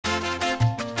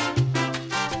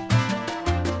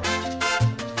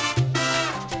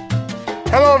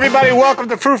Hello everybody, welcome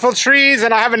to Fruitful Trees,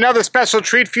 and I have another special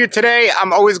treat for you today.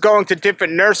 I'm always going to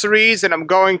different nurseries and I'm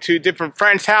going to different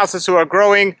friends' houses who are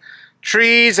growing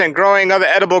trees and growing other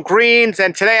edible greens,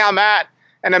 and today I'm at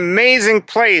an amazing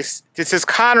place. This is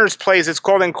Connor's place. It's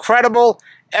called Incredible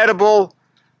Edible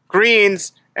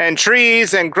Greens and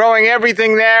Trees and growing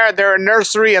everything there. They're a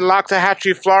nursery in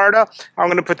Loxahatchee, Florida. I'm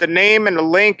going to put the name and the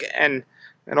link and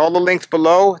all the links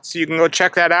below so you can go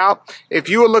check that out. If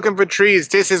you are looking for trees,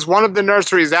 this is one of the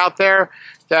nurseries out there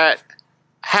that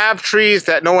have trees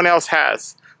that no one else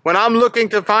has. When I'm looking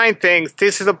to find things,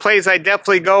 this is a place I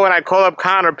definitely go and I call up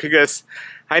Connor because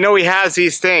I know he has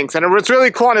these things. And what's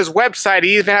really cool on his website,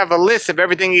 he even have a list of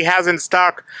everything he has in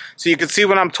stock so you can see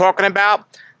what I'm talking about.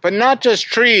 But not just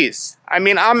trees. I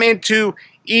mean, I'm into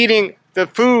eating the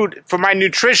food for my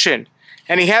nutrition.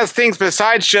 And he has things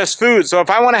besides just food. So if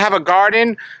I want to have a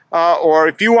garden, or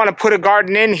if you want to put a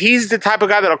garden in, he's the type of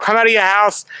guy that'll come out of your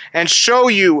house and show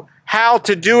you how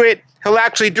to do it. He'll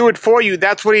actually do it for you.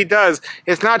 That's what he does.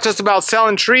 It's not just about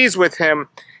selling trees with him.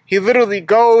 He literally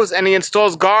goes and he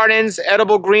installs gardens,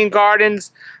 edible green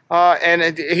gardens,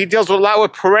 and he deals with a lot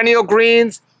with perennial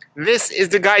greens. This is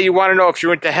the guy you want to know if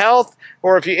you're into health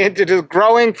or if you're into just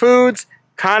growing foods.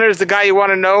 Connor's the guy you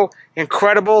want to know.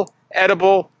 Incredible,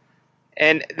 edible,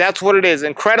 and that's what it is.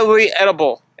 Incredibly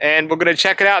edible. And we're going to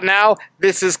check it out now.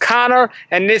 This is Connor,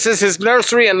 and this is his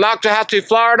nursery in Loxahatchee,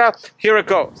 Florida. Here it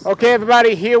goes. Okay,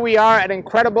 everybody, here we are at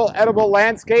Incredible Edible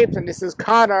Landscapes, and this is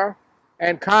Connor.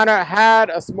 And Connor had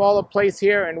a smaller place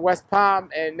here in West Palm,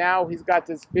 and now he's got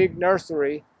this big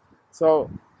nursery.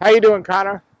 So, how you doing,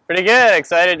 Connor? Pretty good.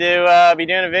 Excited to be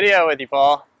doing a video with you,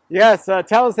 Paul. Yes,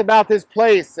 tell us about this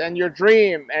place and your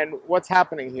dream and what's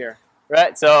happening here.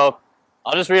 Right, so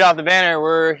I'll just read off the banner.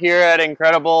 We're here at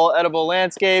Incredible Edible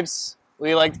Landscapes.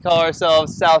 We like to call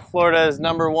ourselves South Florida's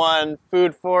 #1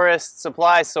 food forest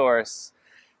supply source.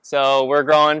 So we're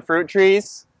growing fruit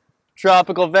trees,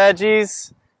 tropical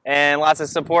veggies, and lots of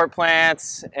support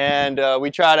plants, and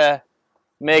we try to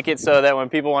make it so that when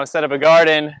people want to set up a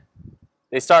garden,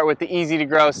 they start with the easy to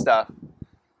grow stuff.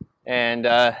 And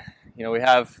you know, we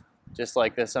have just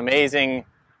like this amazing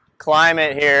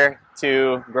climate here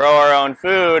to grow our own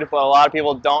food, but a lot of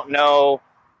people don't know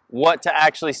what to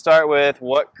actually start with,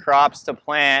 what crops to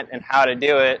plant, and how to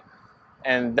do it.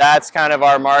 And that's kind of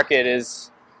our market,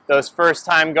 is those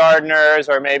first-time gardeners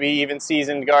or maybe even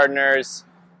seasoned gardeners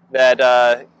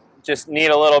that just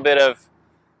need a little bit of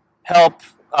help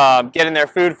getting their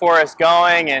food forest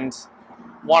going and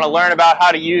want to learn about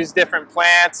how to use different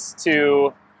plants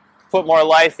to put more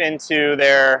life into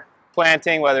their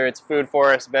planting, whether it's food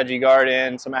forest, veggie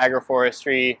garden, some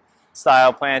agroforestry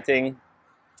style planting.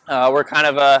 We're kind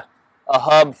of a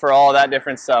hub for all that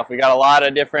different stuff. We got a lot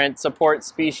of different support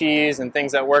species and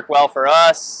things that work well for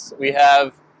us. We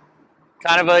have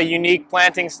kind of a unique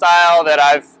planting style that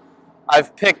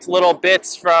I've picked little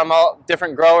bits from all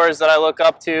different growers that I look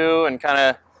up to and kind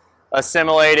of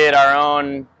assimilated our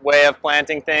own way of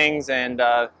planting things, and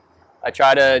I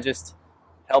try to just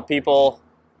help people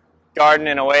garden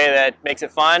in a way that makes it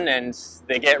fun and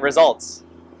they get results.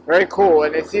 Very cool.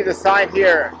 And you see the sign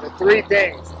here, the 3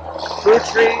 things: fruit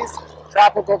trees,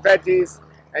 tropical veggies,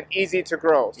 and easy to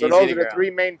grow. So those are the 3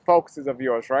 main focuses of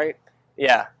yours, right?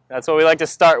 Yeah, that's what we like to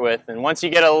start with. And once you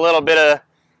get a little bit of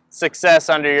success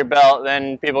under your belt,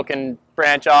 then people can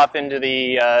branch off into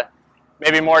the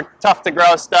maybe more tough to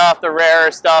grow stuff, the rarer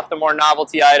stuff, the more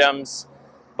novelty items.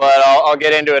 But I'll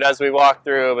get into it as we walk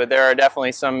through, but there are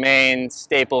definitely some main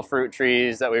staple fruit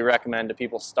trees that we recommend to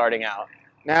people starting out.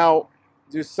 Now,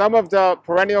 do some of the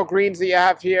perennial greens that you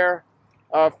have here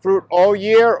fruit all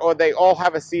year, or they all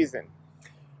have a season?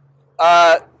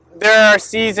 There are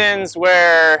seasons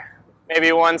where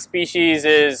maybe one species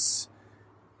is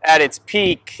at its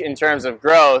peak in terms of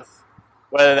growth,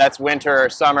 whether that's winter or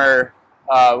summer.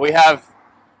 We have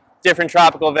different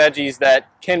tropical veggies that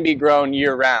can be grown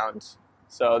year-round.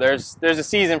 So there's a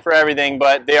season for everything,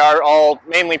 but they are all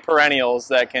mainly perennials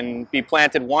that can be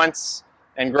planted once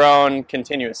and grown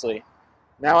continuously.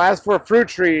 Now, as for fruit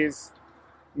trees,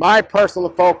 my personal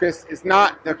focus is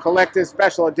not the collective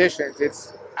special editions.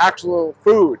 It's actual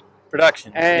food.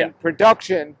 Production. And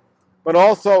production, but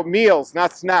also meals,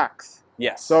 not snacks.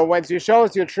 Yes. So when you show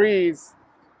us your trees,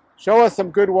 show us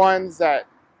some good ones that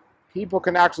people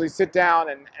can actually sit down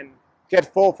and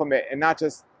get full from it and not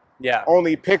just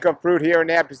only pick up fruit here and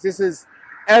there, because this is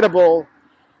edible,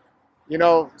 you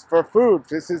know, for food.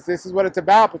 This is what it's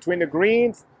about, between the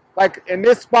greens. Like in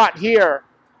this spot here,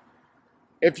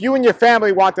 if you and your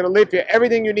family wanted to live here,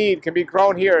 everything you need can be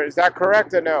grown here. Is that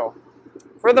correct or no?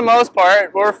 For the most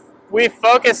part, we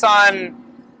focus on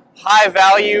high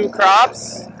value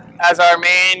crops as our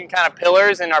main kind of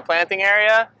pillars in our planting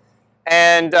area.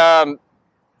 And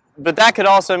but that could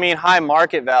also mean high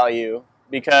market value,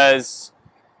 because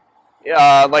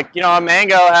like, you know, a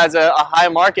mango has a high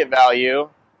market value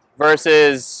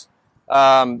versus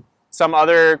some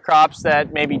other crops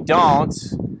that maybe don't.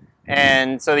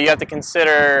 And so you have to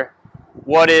consider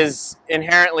what is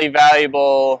inherently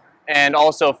valuable and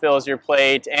also fills your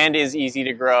plate and is easy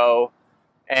to grow.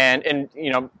 And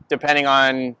you know, depending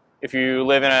on if you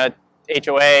live in a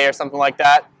HOA or something like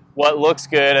that, what looks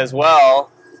good as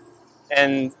well.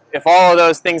 And if all of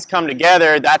those things come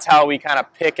together, that's how we kind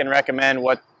of pick and recommend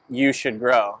what you should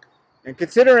grow. And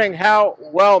considering how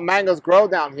well mangoes grow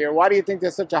down here, why do you think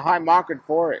there's such a high market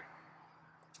for it?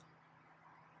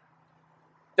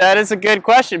 That is a good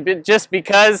question. Just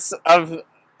because of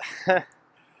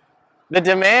the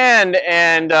demand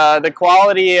and the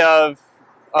quality of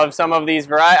some of these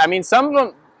varieties. I mean, some of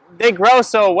them, they grow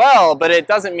so well, but it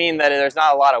doesn't mean that there's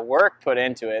not a lot of work put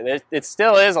into it. It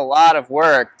still is a lot of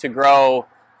work to grow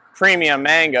premium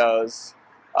mangoes.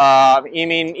 I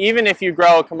mean, even if you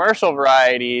grow commercial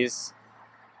varieties,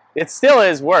 it still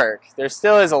is work. There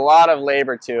still is a lot of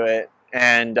labor to it.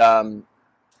 And,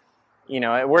 you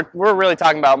know, we're really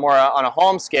talking about more on a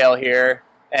home scale here.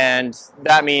 And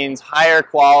that means higher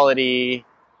quality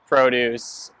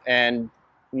produce and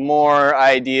more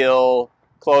ideal,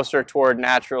 closer toward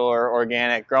natural or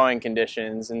organic growing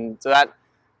conditions, and so that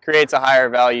creates a higher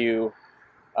value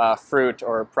fruit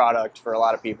or product for a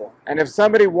lot of people. And if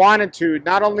somebody wanted to,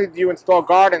 not only do you install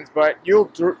gardens, but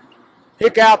you'll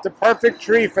pick out the perfect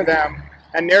tree for them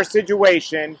and their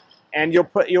situation, and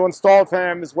you'll install for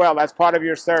them as well. That's part of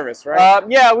your service, right?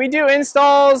 Yeah, we do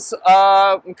installs.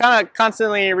 I'm kind of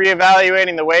constantly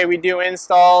reevaluating the way we do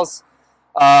installs.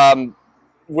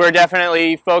 We're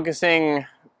definitely focusing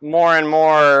more and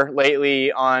more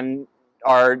lately on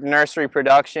our nursery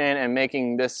production and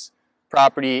making this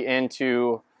property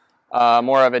into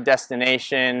more of a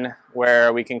destination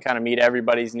where we can kind of meet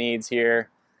everybody's needs here.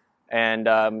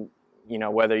 And you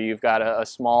know, whether you've got a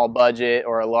small budget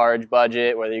or a large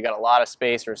budget, whether you've got a lot of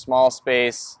space or a small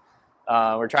space,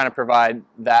 we're trying to provide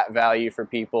that value for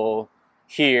people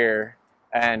here.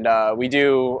 And we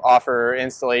do offer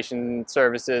installation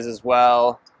services as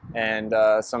well, and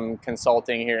some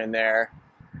consulting here and there.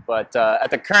 But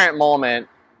at the current moment,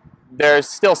 there's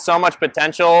still so much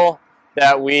potential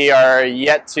that we are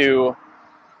yet to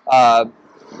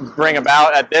bring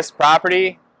about at this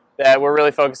property that we're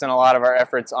really focusing a lot of our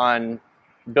efforts on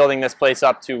building this place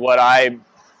up to what I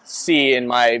see in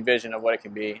my vision of what it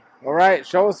can be. All right,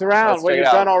 show us around what you've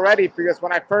done already, because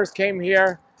when I first came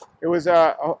here, it was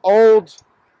an old,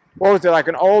 what was it, like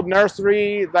an old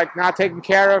nursery, like not taken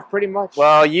care of pretty much?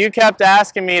 Well, you kept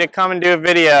asking me to come and do a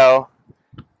video,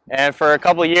 and for a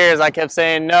couple of years I kept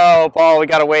saying, no, Paul, we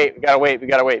gotta wait, we gotta wait, we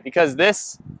gotta wait, because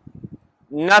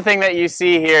nothing that you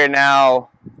see here now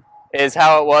is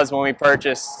how it was when we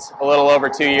purchased a little over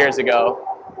 2 years ago.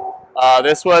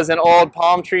 This was an old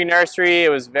palm tree nursery.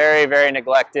 It was very, very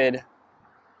neglected.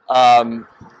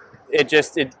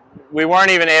 We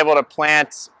weren't even able to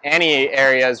plant any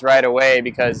areas right away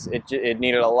because it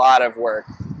needed a lot of work.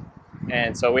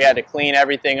 And so we had to clean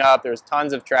everything up. There was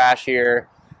tons of trash here,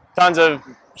 tons of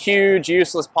huge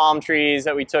useless palm trees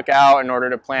that we took out in order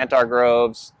to plant our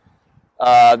groves.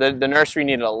 The nursery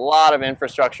needed a lot of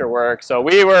infrastructure work. So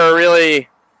we were really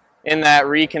in that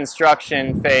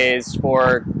reconstruction phase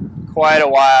for quite a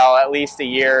while, at least a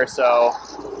year or so.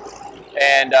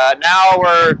 And now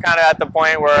we're kind of at the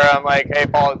point where I'm like, hey,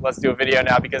 Paul, let's do a video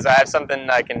now, because I have something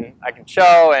I can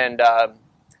show, and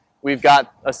we've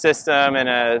got a system,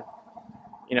 and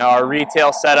our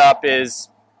retail setup is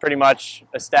pretty much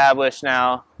established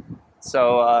now.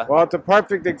 So well, it's a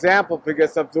perfect example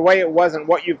because of the way it was and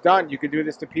what you've done. You could do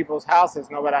this to people's houses,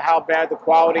 no matter how bad the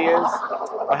quality is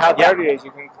or how dirty it is.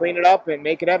 You can clean it up and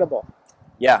make it edible.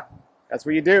 Yeah, that's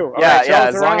what you do. All yeah, right, yeah.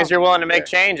 As long as you're willing to make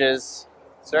changes,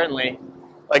 certainly.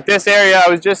 Like this area,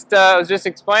 I was just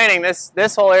explaining.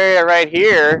 This whole area right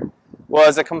here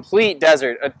was a complete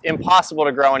desert, impossible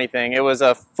to grow anything. It was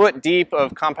a foot deep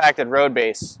of compacted road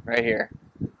base right here.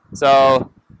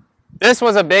 So this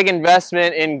was a big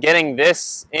investment in getting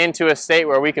this into a state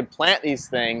where we could plant these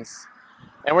things.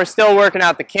 And we're still working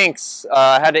out the kinks.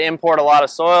 I had to import a lot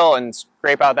of soil and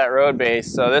scrape out that road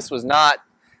base. So this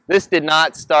did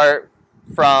not start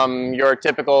from your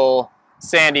typical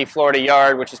sandy Florida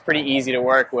yard, which is pretty easy to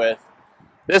work with.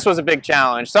 This was a big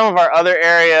challenge. Some of our other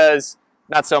areas,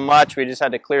 not so much. We just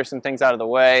had to clear some things out of the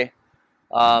way.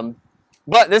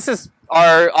 But this is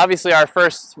obviously our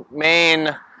first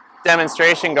main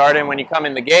demonstration garden when you come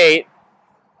in the gate.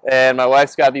 And my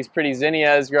wife's got these pretty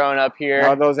zinnias growing up here.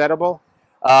 Are those edible?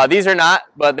 These are not,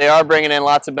 but they are bringing in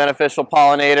lots of beneficial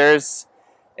pollinators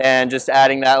and just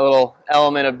adding that little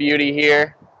element of beauty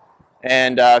here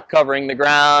and covering the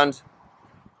ground.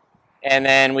 And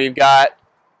then we've got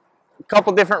a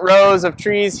couple different rows of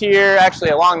trees here.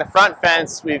 Actually, along the front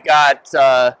fence, we've got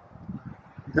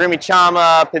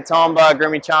Grimmichama,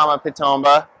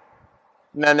 Pitomba.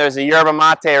 And then there's a yerba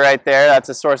mate right there. That's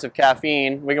a source of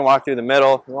caffeine. We can walk through the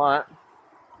middle if you want.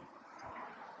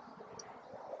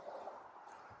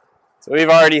 So we've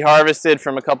already harvested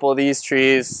from a couple of these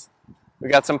trees. We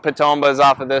got some Pitombas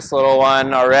off of this little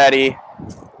one already.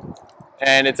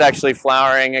 And it's actually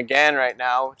flowering again right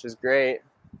now, which is great.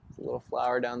 A little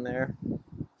flower down there.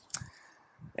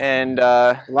 And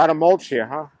a lot of mulch here,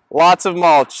 huh? Lots of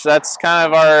mulch. That's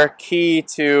kind of our key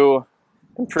to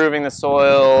improving the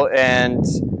soil and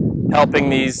helping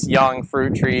these young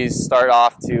fruit trees start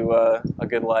off to a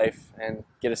good life and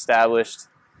get established.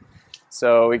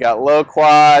 So we got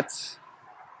loquat.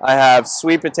 I have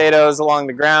sweet potatoes along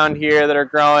the ground here that are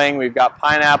growing. We've got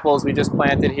pineapples we just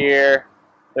planted here.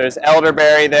 There's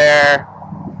elderberry there.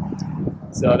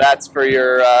 So that's for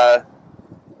your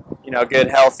good,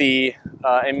 healthy,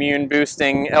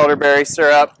 immune-boosting elderberry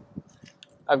syrup.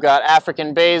 I've got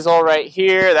African basil right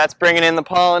here. That's bringing in the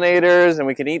pollinators, and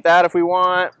we can eat that if we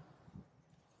want.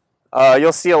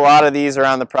 You'll see a lot of these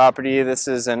around the property. This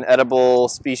is an edible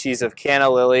species of canna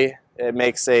lily. It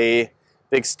makes a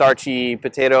big starchy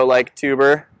potato-like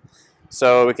tuber.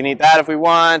 So we can eat that if we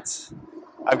want.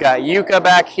 I've got yucca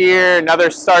back here,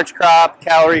 another starch crop,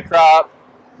 calorie crop.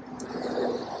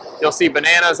 You'll see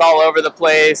bananas all over the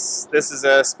place. This is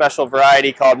a special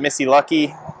variety called Missy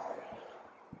Lucky.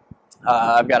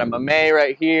 I've got a mamey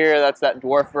right here. That's that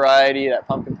dwarf variety, that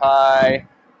pumpkin pie.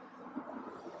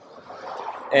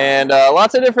 And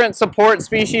lots of different support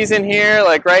species in here.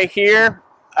 Like right here,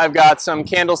 I've got some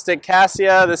candlestick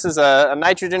cassia. This is a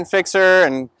nitrogen fixer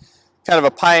and kind of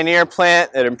a pioneer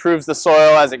plant that improves the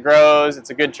soil as it grows. It's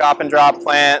a good chop and drop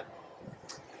plant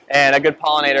and a good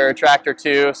pollinator attractor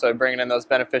too. So bringing in those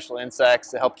beneficial insects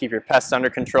to help keep your pests under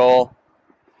control.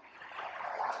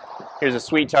 Here's a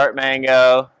sweet tart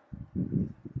mango.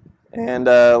 And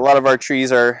a lot of our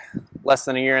trees are less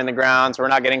than a year in the ground, so we're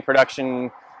not getting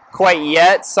production quite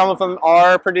yet. Some of them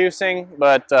are producing,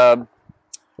 but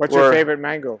what's your favorite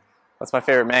mango? What's my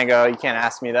favorite mango? You can't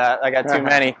ask me that. I got too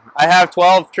many. I have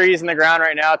 12 trees in the ground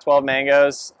right now, 12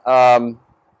 mangoes. And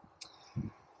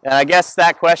I guess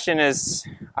that question is,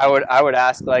 I would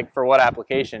ask like for what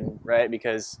application, right?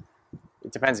 Because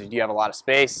it depends. Do you have a lot of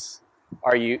space?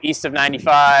 Are you east of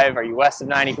 95? Are you west of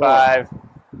 95? Sure.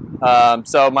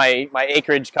 So my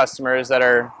acreage customers that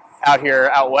are out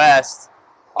here out west,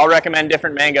 I'll recommend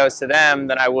different mangoes to them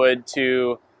than I would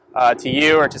to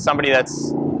you or to somebody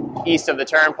that's east of the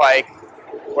turnpike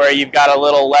where you've got a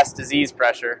little less disease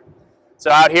pressure. So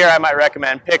out here I might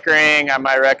recommend Pickering, I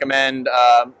might recommend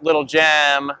Little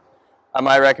Gem, I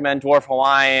might recommend Dwarf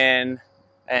Hawaiian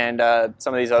and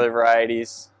some of these other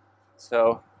varieties.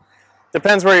 So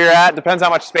depends where you're at, depends how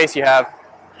much space you have.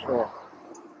 Sure.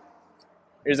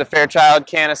 Here's a Fairchild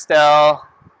Canistel.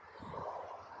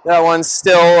 That one's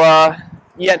still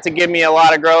yet to give me a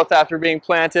lot of growth after being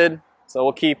planted, so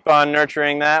we'll keep on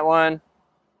nurturing that one.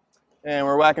 And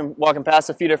we're walking past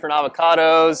a few different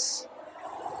avocados.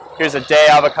 Here's a day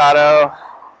avocado.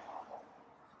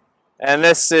 And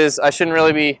this is, I shouldn't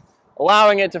really be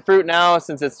allowing it to fruit now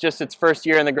since it's just its first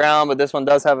year in the ground, but this one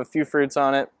does have a few fruits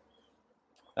on it.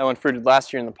 That one fruited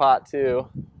last year in the pot too.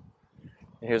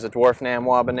 And here's a dwarf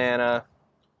Namwa banana.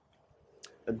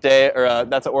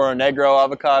 That's an Oro Negro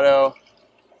avocado.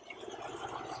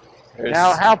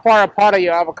 Now, how far apart are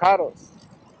your avocados?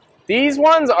 These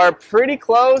ones are pretty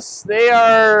close. They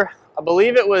are, I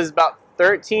believe it was about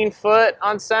 13 foot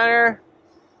on center.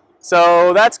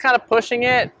 So that's kind of pushing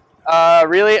it.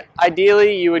 Really,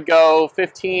 ideally, you would go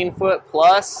 15 foot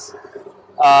plus.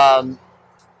 But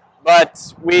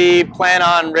we plan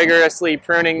on rigorously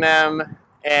pruning them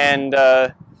and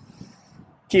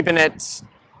keeping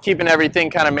everything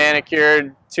kind of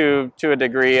manicured to a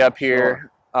degree up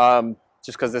here. Sure.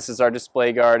 Just because this is our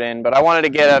display garden. But I wanted to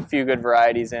get a few good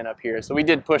varieties in up here. So we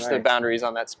did push the boundaries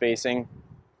on that spacing.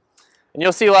 And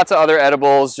you'll see lots of other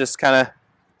edibles just kind of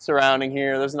surrounding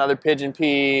here. There's another pigeon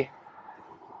pea.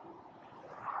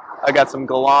 I got some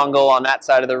galangal on that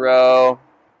side of the row.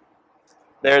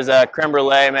 There's a creme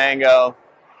brulee mango.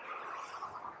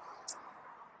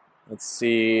 Let's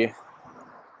see.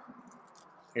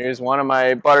 Here's one of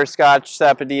my butterscotch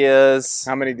sapodillas.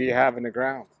 How many do you have in the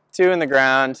ground? 2 in the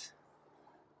ground.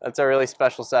 That's a really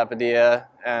special sapodilla,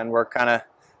 and we're kind of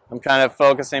I'm kind of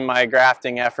focusing my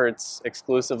grafting efforts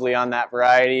exclusively on that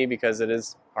variety because it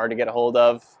is hard to get a hold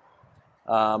of.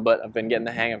 But I've been getting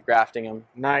the hang of grafting them.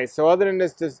 Nice. So other than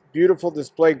this beautiful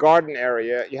display garden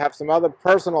area, you have some other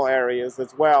personal areas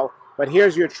as well. But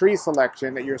here's your tree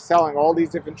selection that you're selling, all these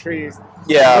different trees.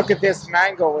 Yeah. Look at this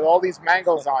mango with all these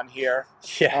mangoes on here.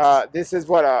 Yes. This is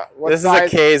what this size?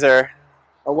 Is a Kaiser.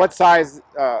 What size?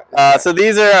 So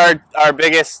these are our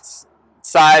biggest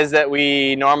size that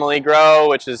we normally grow,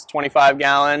 which is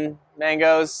 25-gallon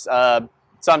mangoes.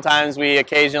 Sometimes we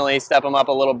occasionally step them up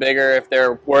a little bigger if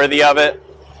they're worthy of it.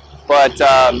 But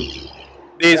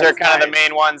these are kind of the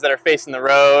main ones that are facing the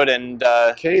road. And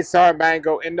Kaiser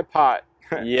mango in the pot.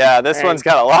 Yeah, this one's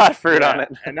got a lot of fruit on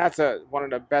it. And that's one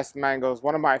of the best mangoes,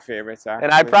 one of my favorites, actually.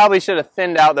 And I probably should have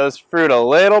thinned out those fruit a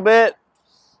little bit,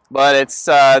 but it's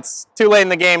too late in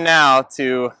the game now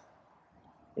to,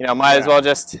 might as well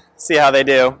just see how they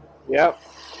do. Yep.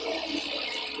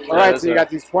 All right, so you got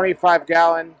these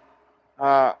 25-gallon.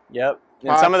 Yep.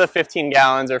 And some of the 15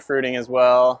 gallons are fruiting as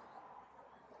well.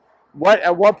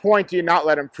 At what point do you not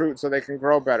let them fruit so they can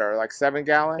grow better? Like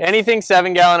 7-gallon? Anything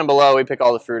 7-gallon and below, we pick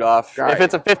all the fruit off. If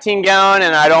it's a 15-gallon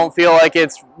and I don't feel like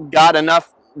it's got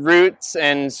enough roots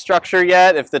and structure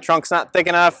yet, if the trunk's not thick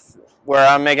enough, where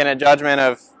I'm making a judgment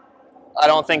of I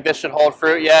don't think this should hold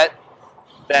fruit yet,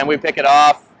 then we pick it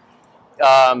off.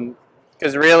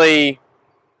 Because really,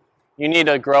 you need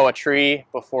to grow a tree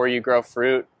before you grow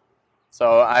fruit.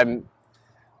 So I'm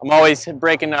always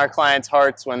breaking our clients'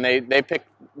 hearts when they pick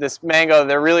this mango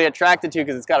they're really attracted to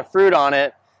because it's got a fruit on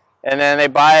it, and then they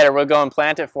buy it or we'll go and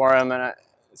plant it for them. And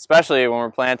especially when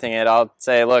we're planting it, I'll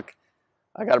say, look,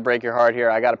 I got to break your heart here.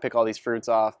 I got to pick all these fruits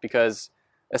off because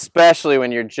especially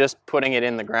when you're just putting it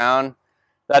in the ground,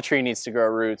 that tree needs to grow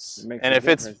roots. And if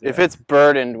it's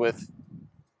burdened with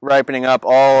ripening up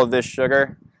all of this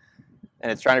sugar and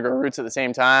it's trying to grow roots at the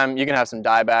same time, you can have some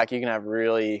dieback. You can have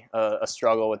really a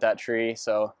struggle with that tree.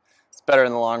 So it's better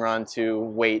in the long run to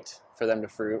wait for them to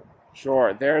fruit.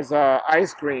 Sure. There's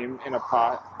ice cream in a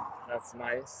pot. That's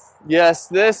nice. Yes,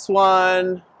 this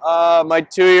one, my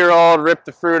 2-year-old ripped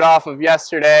the fruit off of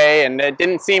yesterday, and it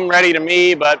didn't seem ready to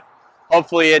me, but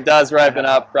hopefully it does ripen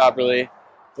up properly.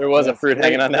 There was a fruit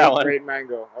hanging on that one. Great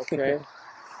mango. Okay.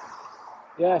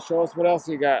 Yeah, show us what else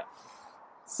you got.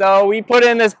 So we put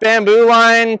in this bamboo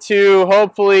line to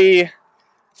hopefully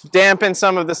dampen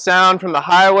some of the sound from the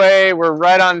highway. We're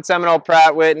right on Seminole,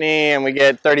 Pratt, Whitney, and we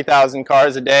get 30,000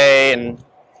 cars a day and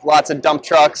lots of dump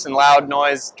trucks and loud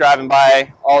noise driving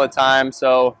by all the time.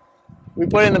 So we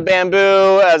put in the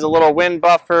bamboo as a little wind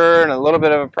buffer and a little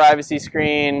bit of a privacy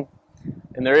screen.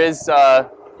 And there is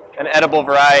an edible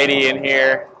variety in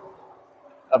here.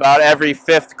 About every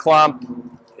 5th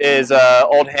clump is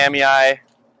old hammy,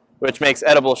 which makes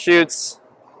edible shoots.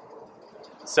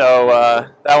 So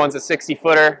that one's a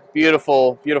 60-footer.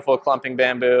 Beautiful, beautiful clumping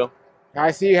bamboo.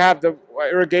 I see you have the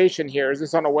irrigation here. Is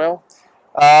this on a well?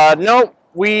 Nope.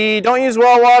 We don't use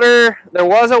well water. There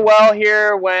was a well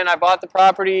here when I bought the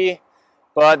property,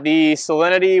 but the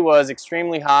salinity was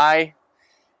extremely high.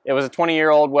 It was a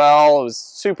 20-year-old well. It was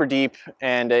super deep,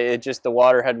 and the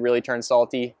water had really turned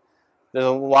salty. There's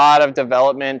a lot of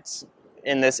development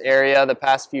in this area the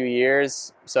past few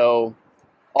years, so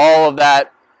all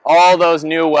those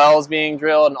new wells being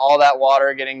drilled and all that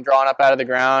water getting drawn up out of the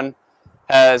ground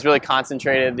has really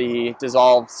concentrated the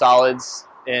dissolved solids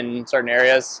in certain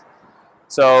areas.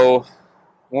 So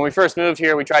when we first moved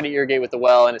here, we tried to irrigate with the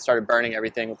well, and it started burning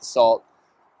everything with the salt.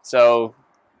 So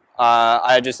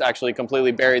I just actually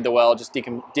completely buried the well, just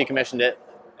decommissioned it.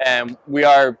 And we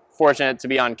are fortunate to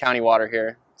be on county water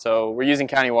here. So we're using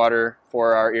county water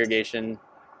for our irrigation.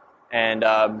 And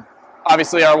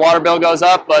obviously our water bill goes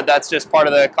up, but that's just part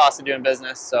of the cost of doing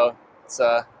business. So it's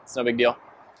no big deal.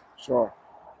 Sure.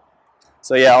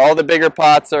 So yeah, all the bigger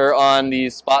pots are on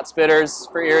these spot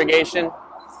spitters for irrigation.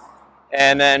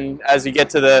 And then as you get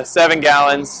to the 7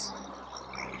 gallons,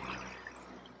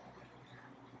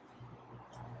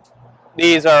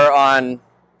 these are on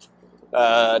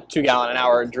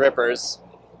 2-gallon-an-hour drippers.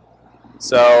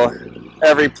 So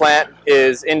every plant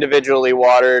is individually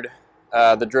watered.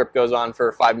 The drip goes on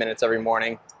for 5 minutes every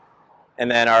morning.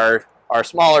 And then our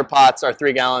smaller pots, our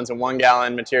 3 gallons and 1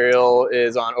 gallon material,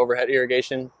 is on overhead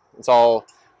irrigation. It's all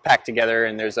packed together,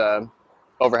 and there's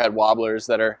overhead wobblers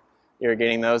that are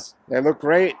irrigating those. They look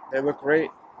great. They look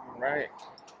great. All right.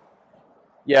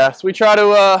 Yeah, so we try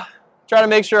to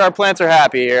make sure our plants are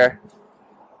happy here.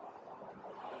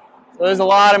 So there's a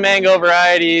lot of mango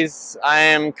varieties. I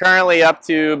am currently up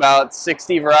to about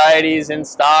 60 varieties in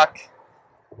stock.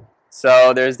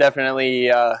 So there's definitely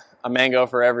a mango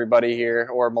for everybody here,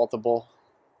 or multiple.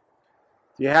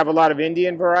 Do you have a lot of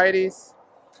Indian varieties?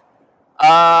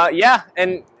 Yeah,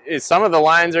 and some of the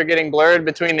lines are getting blurred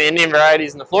between the Indian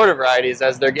varieties and the Florida varieties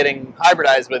as they're getting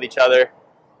hybridized with each other.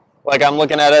 Like I'm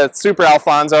looking at a Super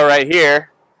Alfonso right here.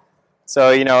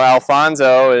 So, you know,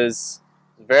 Alfonso is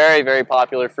very, very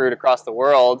popular fruit across the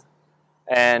world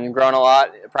and grown a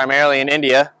lot, primarily in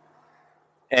India.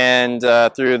 And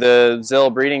through the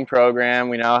ZIL breeding program,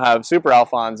 we now have Super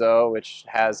Alfonso, which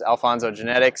has Alfonso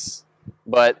genetics,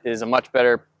 but is a much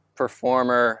better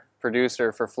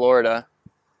producer for Florida.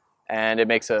 And it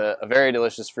makes a very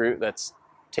delicious fruit that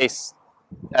tastes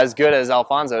as good as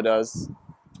Alfonso does.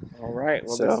 All right.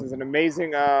 Well, this is an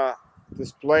amazing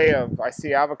display of, I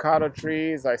see avocado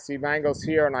trees, I see mangoes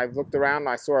here, and I've looked around and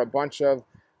I saw a bunch of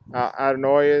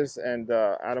Ademoyas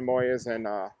and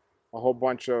a whole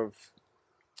bunch of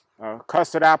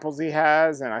custard apples he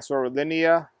has, and I saw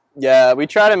Rollinia. Yeah, we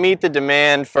try to meet the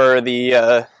demand for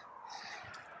the,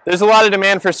 there's a lot of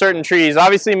demand for certain trees.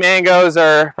 Obviously mangoes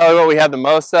are probably what we have the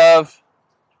most of.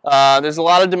 There's a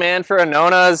lot of demand for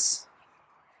Anonas,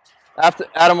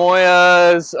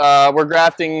 Ademoyas, we're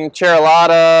grafting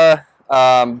Cherylata,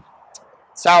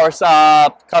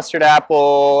 soursop, custard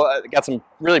apple. Got some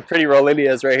really pretty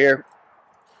Rollidias right here.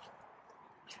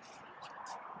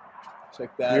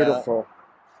 Check that out. Beautiful.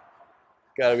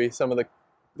 Got to be some of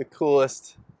the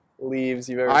coolest leaves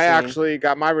you've ever seen. I actually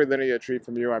got my Rollinia tree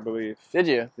from you, I believe. Did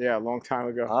you? Yeah, a long time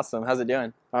ago. Awesome. How's it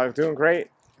doing? Doing great.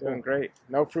 Doing great.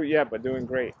 No fruit yet, but doing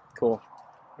great. Cool.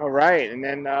 All right, and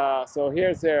then so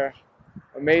here's their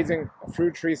amazing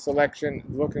fruit tree selection,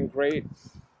 looking great.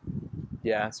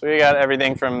 Yeah, so we got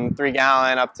everything from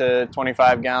 3-gallon up to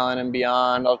 25-gallon and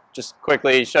beyond. I'll just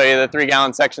quickly show you the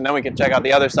 3-gallon section, then we can check out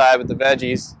the other side with the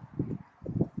veggies.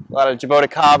 A lot of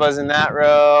jaboticabas in that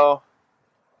row.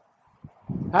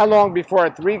 How long before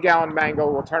a 3-gallon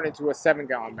mango will turn into a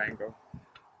 7-gallon mango?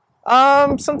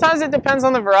 Sometimes it depends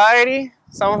on the variety.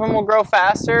 Some of them will grow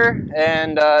faster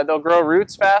and they'll grow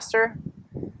roots faster.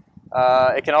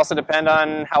 It can also depend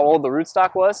on how old the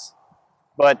rootstock was.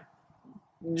 But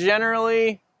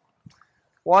generally,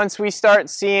 once we start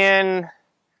seeing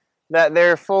that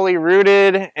they're fully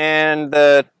rooted and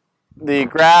the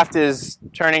graft is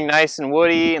turning nice and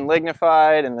woody and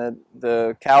lignified and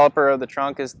the caliper of the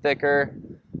trunk is thicker,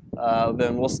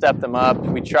 then we'll step them up.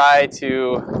 We try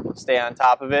to stay on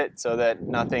top of it so that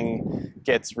nothing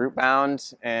gets root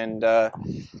bound, and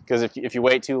because if you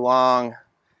wait too long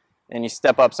and you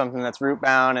step up something that's root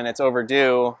bound and it's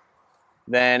overdue,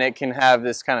 then it can have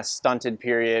this kind of stunted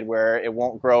period where it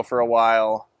won't grow for a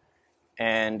while,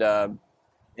 and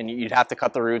you'd have to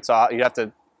cut the roots off. You'd have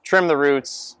to trim the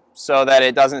roots so that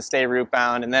it doesn't stay root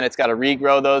bound, and then it's got to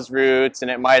regrow those roots,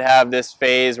 and it might have this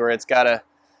phase where it's got to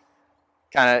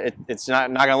it's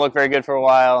not going to look very good for a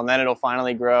while, and then it'll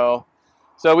finally grow.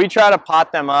 So we try to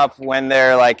pot them up when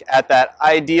they're like at that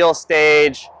ideal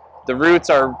stage. The roots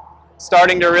are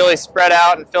starting to really spread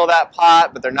out and fill that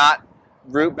pot, but they're not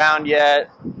root bound yet,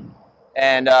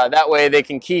 and that way they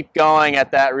can keep going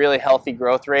at that really healthy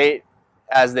growth rate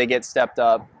as they get stepped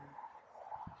up.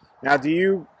 Now, do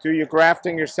you do your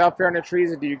grafting yourself here on the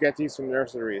trees, or do you get these from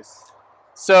nurseries?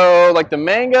 So like the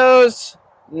mangoes,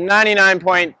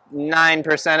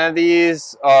 99.9% of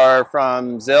these are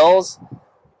from ZILs,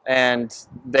 and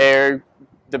they're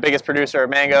the biggest producer of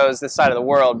mangoes this side of the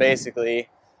world, basically.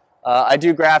 I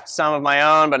do graft some of my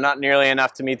own, but not nearly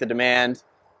enough to meet the demand.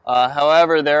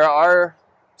 However, there are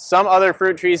some other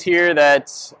fruit trees here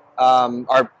that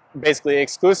are basically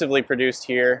exclusively produced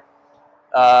here.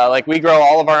 Like we grow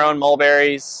all of our own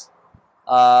mulberries.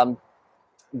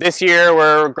 This year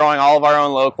we're growing all of our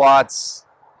own loquats.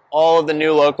 All of the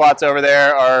new loquats over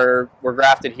there were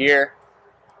grafted here.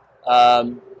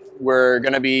 We're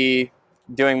going to be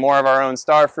doing more of our own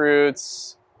star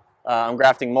fruits. I'm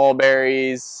grafting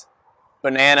mulberries,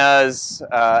 bananas.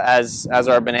 As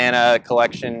our banana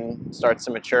collection starts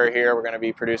to mature here, we're going to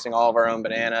be producing all of our own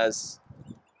bananas.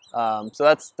 So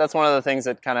that's one of the things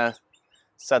that kind of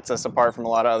sets us apart from a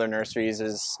lot of other nurseries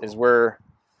is we're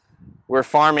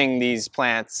farming these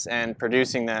plants and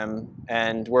producing them,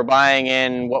 and we're buying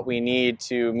in what we need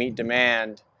to meet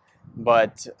demand,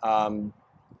 but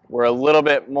we're a little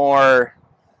bit more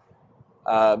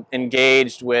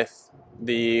engaged with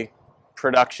the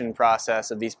production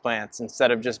process of these plants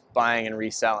instead of just buying and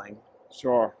reselling.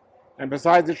 Sure. And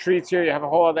besides the trees here, you have a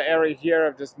whole other area here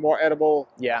of just more edible,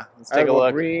 let's take a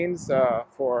look. Greens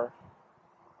for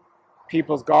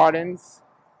people's gardens.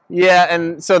 Yeah,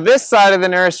 and so this side of the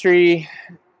nursery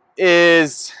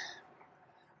is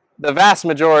the vast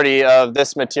majority of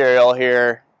this material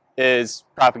here is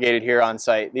propagated here on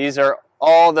site. These are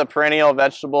all the perennial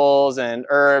vegetables and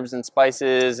herbs and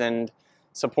spices and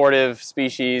supportive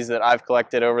species that I've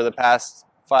collected over the past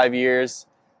 5 years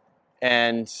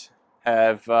and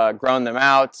have grown them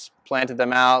out, planted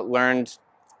them out, learned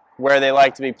where they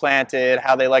like to be planted,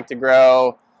 how they like to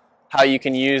grow, how you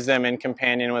can use them in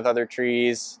companion with other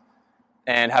trees,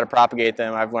 and how to propagate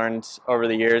them. I've learned over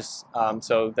the years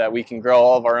so that we can grow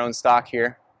all of our own stock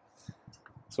here.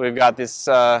 So we've got this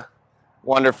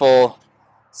wonderful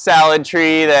salad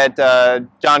tree that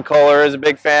John Kohler is a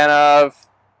big fan of.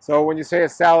 So when you say a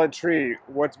salad tree,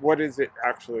 what is it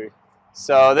actually?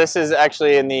 So this is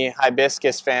actually in the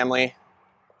hibiscus family,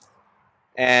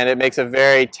 and it makes a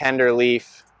very tender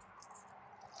leaf.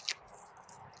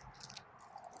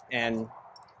 And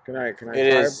Can I it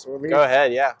is, go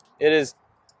ahead, yeah. It is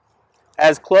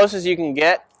as close as you can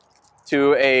get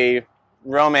to a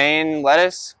romaine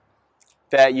lettuce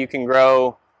that you can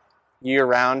grow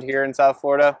year-round here in South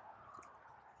Florida.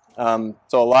 So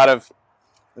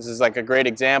this is like a great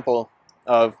example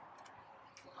of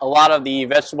a lot of the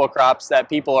vegetable crops that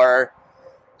people are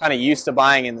kind of used to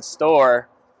buying in the store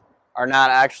are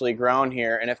not actually grown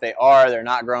here. And if they are, they're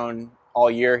not grown all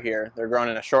year here. They're grown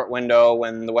in a short window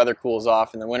when the weather cools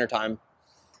off in the wintertime.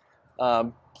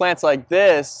 Plants like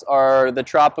this are the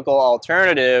tropical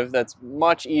alternative that's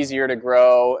much easier to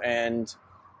grow, and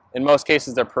in most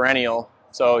cases they're perennial.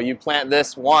 So you plant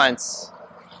this once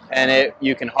and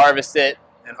you can harvest it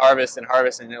and harvest and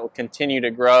harvest, and it will continue to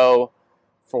grow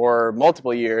for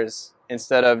multiple years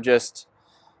instead of just,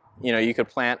 you could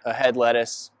plant a head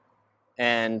lettuce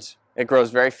and it grows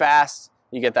very fast.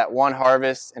 You get that one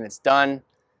harvest and it's done.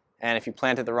 And if you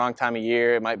plant it the wrong time of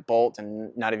year, it might bolt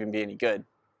and not even be any good.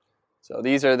 So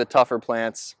these are the tougher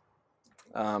plants,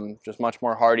 just much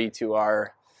more hardy to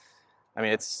our,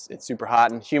 it's super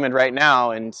hot and humid right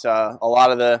now. And a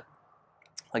lot of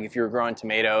like if you were growing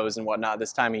tomatoes and whatnot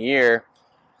this time of year,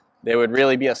 they would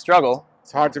really be a struggle.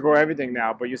 It's hard to grow everything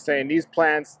now, but you're saying these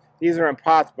plants, these are in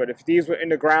pots, but if these were in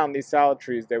the ground, these salad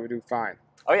trees, they would do fine.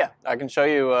 Oh yeah, I can show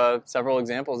you several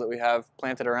examples that we have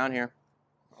planted around here.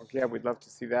 Okay, we'd love to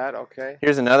see that. Okay.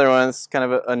 Here's another one. It's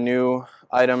kind of a new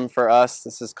item for us.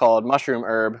 This is called mushroom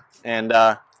herb, and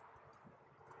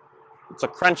it's a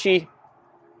crunchy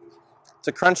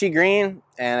green,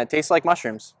 and it tastes like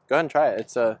mushrooms. Go ahead and try it.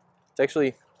 It's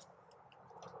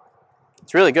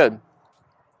really good.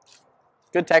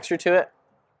 Good texture to it,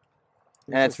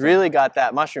 and it's really got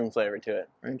that mushroom flavor to it.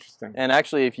 Interesting. And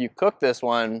actually, if you cook this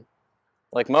one,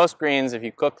 like most greens, if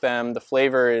you cook them, the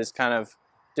flavor is kind of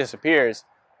disappears.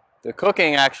 The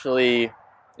cooking actually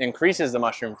increases the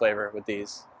mushroom flavor with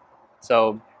these.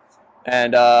 So,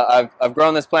 and I've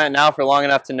grown this plant now for long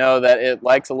enough to know that it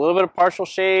likes a little bit of partial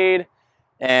shade,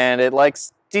 and it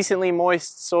likes decently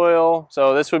moist soil.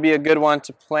 So this would be a good one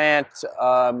to plant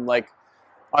like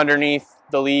underneath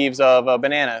the leaves of a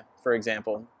banana, for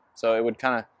example. So it would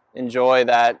kind of enjoy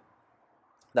that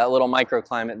little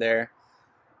microclimate there.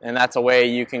 And that's a way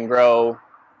you can grow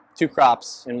 2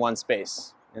 crops in one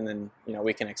space. And then,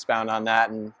 we can expound on that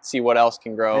and see what else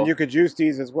can grow. And you could juice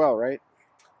these as well, right?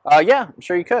 Yeah, I'm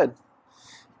sure you could.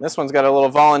 This one's got a little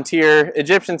volunteer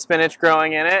Egyptian spinach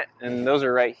growing in it, and those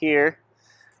are right here.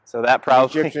 So that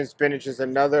probably... Egyptian spinach is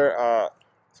another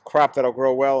crop that'll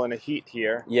grow well in the heat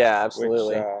here. Yeah,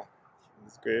 absolutely. Which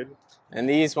is good. And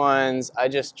these ones, I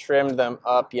just trimmed them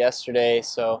up yesterday,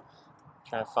 so I'm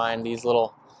trying to find these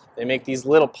little... They make these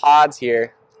little pods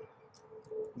here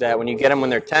that when you get them when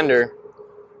they're tender,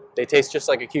 they taste just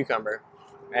like a cucumber,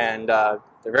 and they're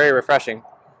very refreshing.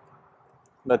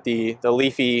 But the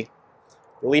leafy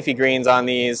greens on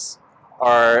these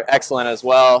are excellent as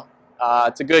well.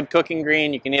 It's a good cooking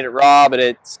green. You can eat it raw, but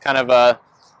it's kind of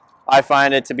I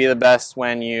find it to be the best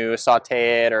when you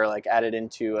saute it or like add it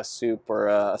into a soup or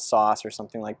a sauce or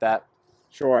something like that.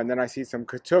 Sure, and then I see some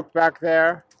katuk back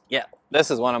there. Yeah,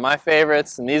 this is one of my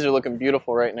favorites, and these are looking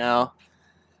beautiful right now.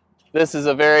 This is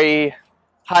a very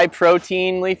high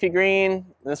protein leafy green.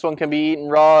 This one can be eaten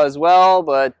raw as well,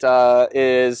 but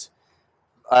is,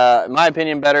 in my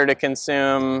opinion, better to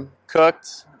consume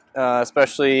cooked,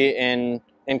 especially in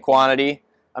quantity.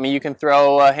 You can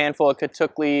throw a handful of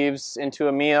katuk leaves into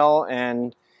a meal,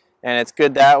 and it's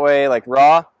good that way, like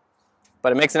raw.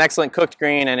 But it makes an excellent cooked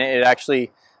green, and it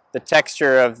actually, the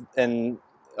texture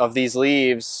of these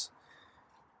leaves.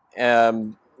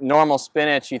 Normal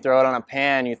spinach, you throw it on a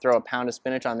pan, you throw a pound of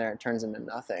spinach on there, it turns into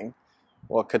nothing.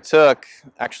 Well, katuk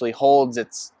actually holds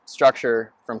its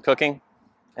structure from cooking,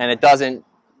 and it doesn't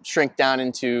shrink down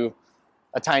into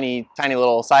a tiny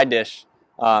little side dish.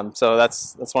 So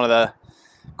that's one of the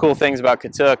cool things about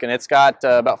katuk, and it's got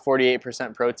about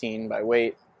 48% protein by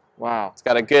weight. Wow. It's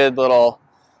got a good little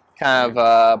kind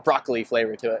of broccoli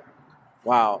flavor to it.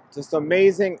 Wow, just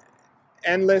amazing.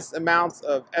 endless amounts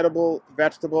of edible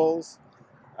vegetables.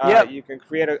 Yep. You can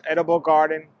create an edible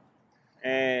garden,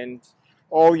 and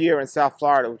all year in South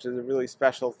Florida, which is a really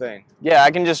special thing. Yeah,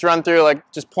 I can just run through,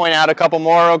 like, just point out a couple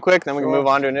more real quick, then we can Sure. move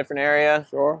on to a different area.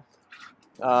 Sure.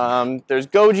 There's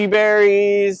goji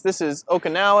berries. This is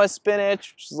Okinawa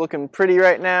spinach, which is looking pretty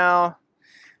right now.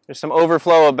 There's some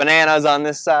overflow of bananas on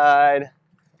this side.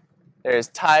 There's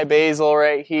Thai basil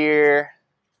right here.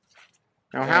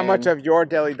 Now, how much of your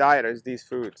daily diet is these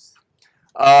foods?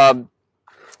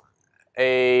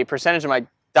 A percentage of my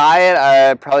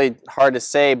diet, probably hard to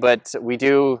say, but we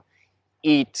do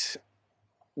eat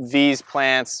these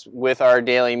plants with our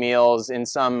daily meals in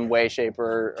some way, shape,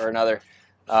 or another.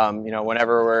 You know,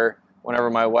 whenever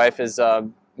my wife is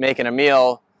making a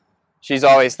meal, she's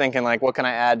always thinking, like, what can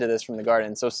I add to this from the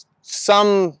garden? So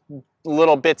some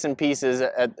little bits and pieces,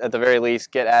 at the very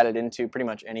least, get added into pretty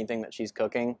much anything that she's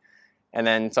cooking. And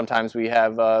then sometimes we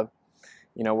have,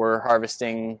 you know, we're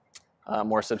harvesting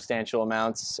more substantial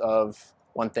amounts of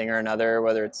one thing or another,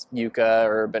 whether it's yucca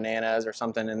or bananas or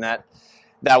something, and that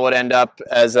would end up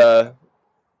as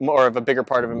more of a bigger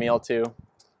part of a meal too.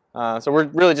 So we're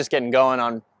really just getting going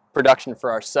on production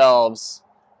for ourselves,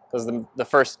 because the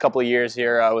first couple of years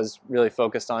here I was really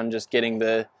focused on just getting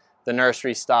the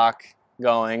nursery stock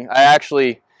going. I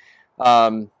actually,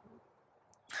 when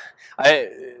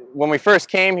we first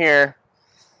came here,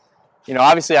 you know,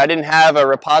 obviously I didn't have a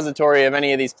repository of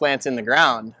any of these plants in the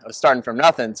ground. I was starting from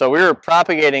nothing. So we were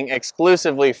propagating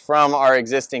exclusively from our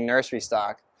existing nursery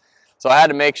stock. So I had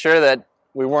to make sure that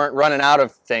we weren't running out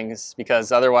of things,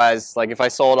 because otherwise, like, if I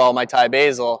sold all my Thai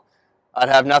basil, I'd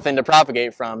have nothing to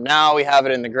propagate from. Now we have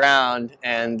it in the ground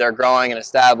and they're growing and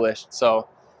established. So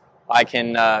I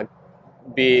can kind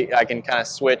of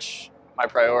switch my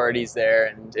priorities there.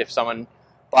 And if someone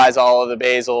buys all of the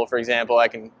basil, for example, I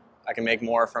can make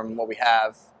more from what we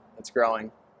have that's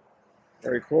growing.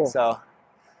 Very cool. So,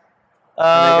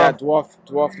 and they got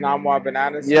dwarf namwa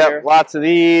bananas here. Yep, lots of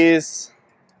these.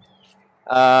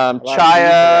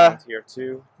 Chaya here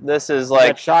too. This is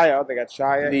like Chaya. They got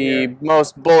chaya. The here.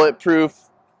 most bulletproof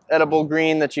edible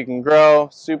green that you can grow.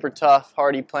 Super tough,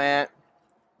 hardy plant.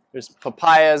 There's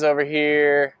papayas over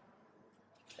here,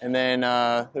 and then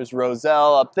there's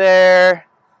roselle up there.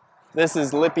 This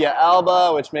is Lipia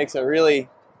alba, which makes a really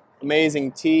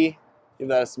amazing tea. Give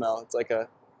that a smell. It's like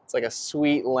a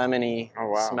sweet lemony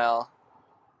smell.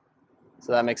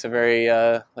 So that makes a very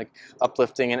like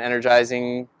uplifting and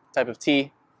energizing type of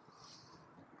tea.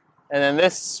 And then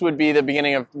this would be the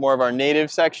beginning of more of our native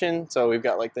section. So we've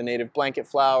got like the native blanket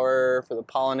flower for the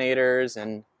pollinators,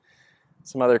 and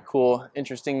some other cool,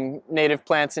 interesting native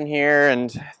plants in here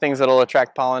and things that'll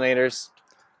attract pollinators.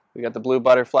 We got the blue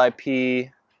butterfly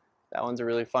pea. That one's a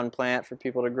really fun plant for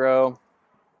people to grow.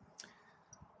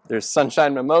 There's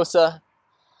sunshine mimosa,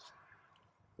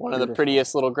 one of the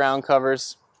prettiest little ground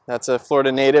covers. That's a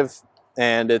Florida native,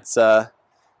 and it's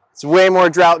way more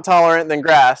drought tolerant than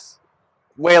grass,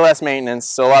 way less maintenance.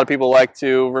 So a lot of people like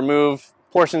to remove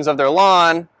portions of their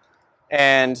lawn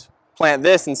and plant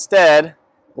this instead,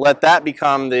 let that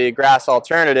become the grass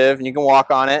alternative, and you can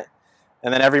walk on it.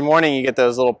 And then every morning you get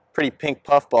those little pretty pink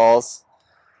puff balls,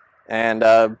 and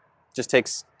just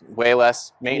takes way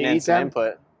less maintenance and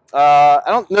input.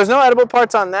 There's no edible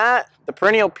parts on that. The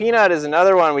perennial peanut is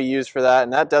another one we use for that,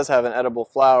 and that does have an edible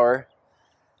flower.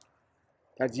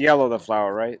 That's yellow, the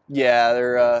flower, right? Yeah,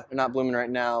 they're not blooming right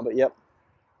now, but yep.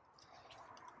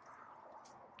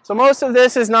 So most of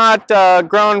this is not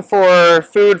grown for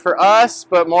food for us,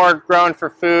 but more grown for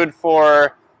food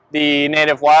for the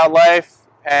native wildlife.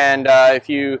 And if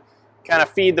you kind of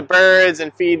feed the birds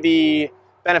and feed the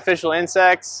beneficial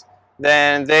insects,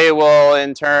 then they will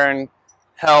in turn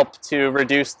help to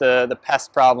reduce the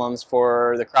pest problems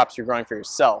for the crops you're growing for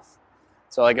yourself.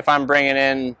 So like if I'm bringing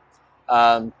in,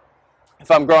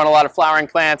 if I'm growing a lot of flowering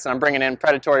plants and I'm bringing in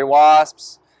predatory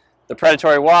wasps, the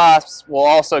predatory wasps will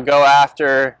also go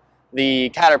after the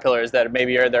caterpillars that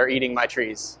maybe they're eating my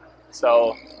trees.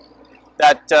 So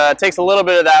that takes a little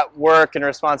bit of that work and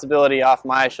responsibility off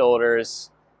my shoulders,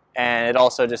 and it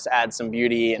also just adds some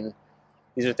beauty, and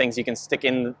these are things you can stick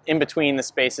in between the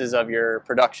spaces of your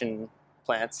production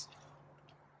plants.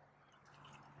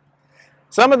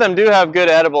 Some of them do have good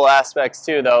edible aspects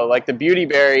too, though, like the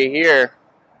beautyberry here.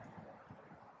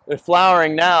 They're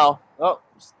flowering now. Oh,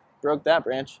 just broke that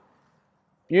branch.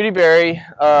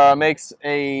 Beautyberry makes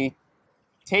a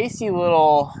tasty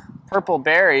little purple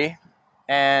berry,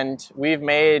 and we've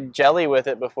made jelly with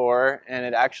it before, and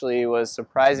it actually was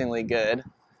surprisingly good.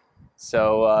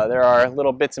 So there are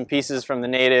little bits and pieces from the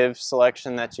native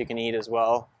selection that you can eat as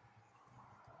well.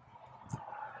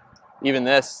 Even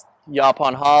this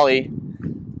Yapon holly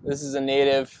This is a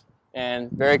native and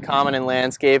very common in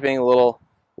landscaping, a little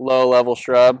low-level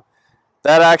shrub.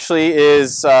 That actually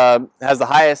is has the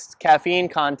highest caffeine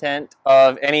content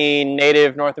of any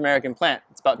native North American plant.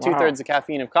 It's about two-thirds the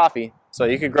caffeine of coffee. So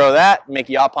you could grow that, make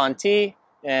yapon tea,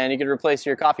 and you could replace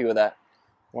your coffee with that.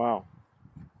 Wow.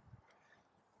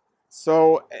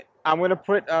 So I'm going to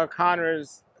put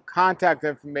Connor's contact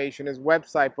information, his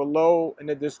website, below in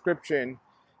the description.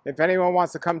 If anyone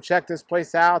wants to come check this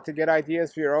place out to get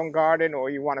ideas for your own garden, or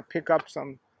you want to pick up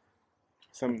some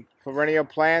perennial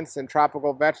plants and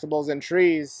tropical vegetables and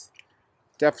trees,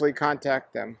 definitely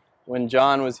contact them. When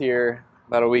John was here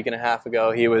about a week and a half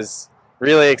ago, he was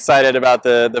really excited about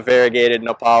the variegated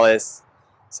nopales.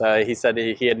 So he said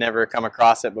he had never come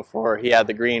across it before. He had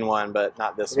the green one, but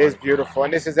not this one. It is beautiful,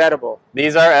 and this is edible.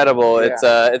 These are edible.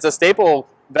 Yeah. It's a staple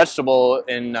vegetable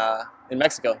in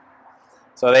Mexico.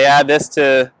 So they add this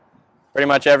to pretty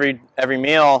much every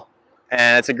meal,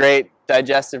 and it's a great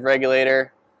digestive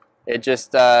regulator. It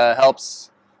just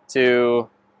helps to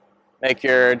make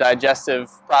your digestive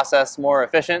process more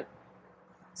efficient.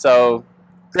 So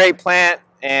great plant,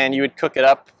 and you would cook it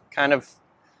up kind of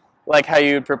like how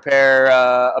you would prepare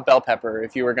a bell pepper.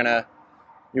 If you were gonna,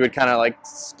 you would kind of like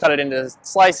cut it into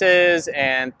slices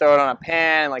and throw it on a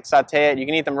pan and like saute it. You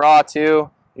can eat them raw too.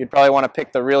 You'd probably want to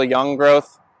pick the real young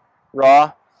growth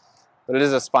raw, but it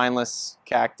is a spineless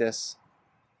cactus.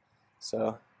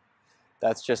 So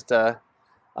that's just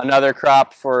another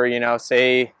crop for, you know,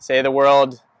 say the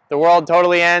world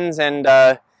totally ends and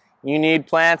you need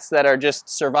plants that are just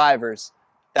survivors.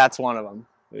 That's one of them.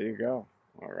 There you go.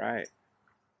 All right.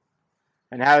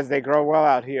 And how does they grow well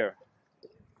out here?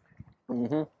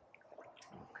 Mm-hmm.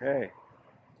 Okay.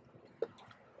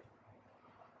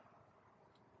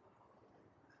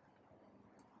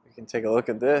 We can take a look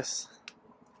at this.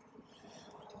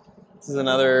 This is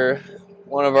another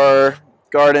one of our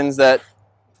gardens that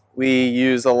we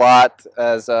use a lot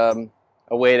as a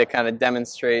way to kind of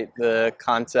demonstrate the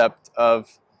concept of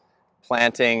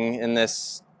planting in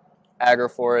this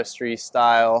agroforestry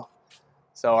style.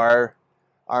 So our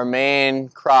main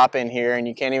crop in here, and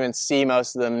you can't even see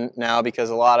most of them now because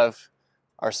a lot of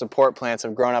our support plants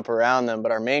have grown up around them,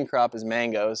 but our main crop is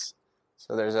mangoes.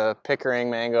 So there's a Pickering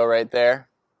mango right there.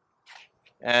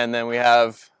 And then we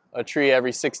have a tree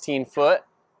every 16 foot.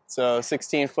 So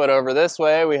 16 foot over this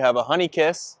way, we have a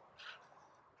honeykiss.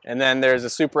 And then there's a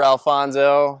super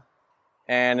Alfonso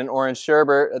and an orange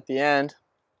sherbet at the end.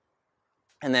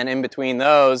 And then in between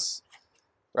those,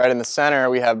 right in the center,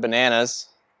 we have bananas.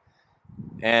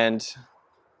 And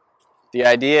the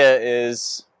idea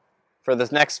is for the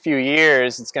next few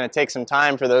years, it's going to take some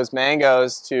time for those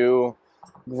mangoes to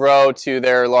grow to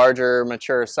their larger,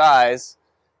 mature size.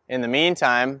 In the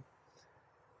meantime,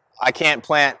 I can't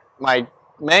plant my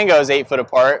mangoes 8 foot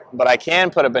apart, but I can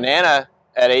put a banana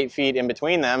at 8 feet in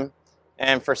between them.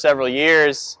 And for several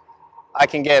years, I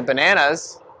can get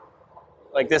bananas.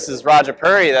 Like this is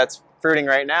Rajapuri that's fruiting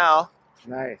right now.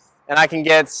 Nice. And I can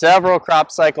get several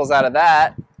crop cycles out of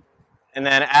that. And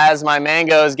then as my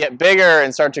mangoes get bigger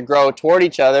and start to grow toward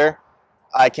each other,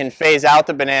 I can phase out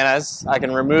the bananas. I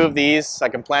can remove these. I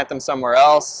can plant them somewhere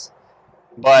else.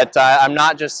 But I'm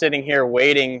not just sitting here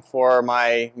waiting for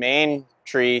my main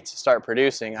tree to start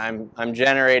producing. I'm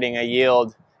generating a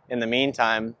yield in the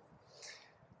meantime.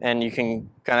 And you can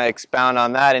kind of expound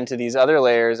on that into these other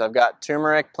layers. I've got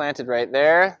turmeric planted right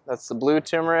there. That's the blue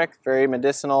turmeric, very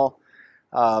medicinal,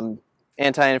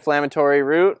 anti-inflammatory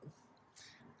root.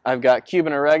 I've got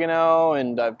Cuban oregano,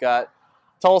 and I've got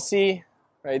Tulsi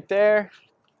right there.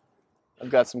 I've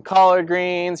got some collard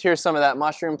greens. Here's some of that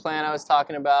mushroom plant I was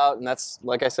talking about, and that's,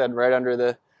 like I said, right under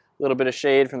the little bit of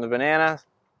shade from the banana.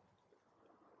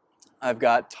 I've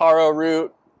got taro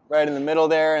root right in the middle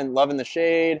there and loving the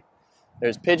shade.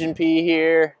 There's pigeon pea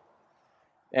here.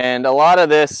 And a lot of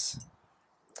this,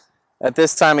 at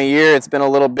this time of year, it's been a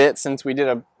little bit since we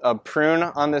did a prune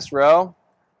on this row.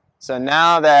 So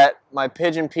now that my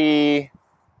pigeon pea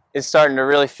is starting to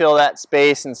really fill that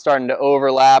space and starting to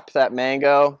overlap that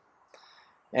mango,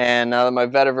 and now that my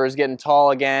vetiver is getting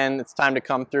tall again, it's time to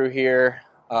come through here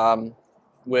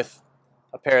with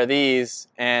a pair of these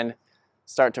and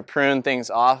start to prune things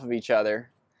off of each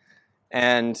other.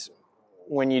 And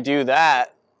when you do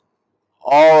that,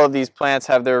 all of these plants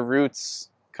have their roots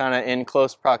kind of in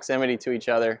close proximity to each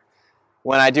other.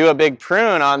 When I do a big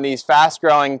prune on these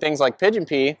fast-growing things like pigeon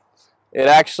pea, it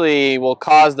actually will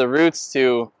cause the roots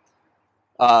to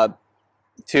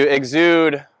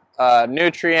exude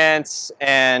nutrients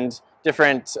and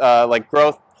different like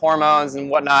growth hormones and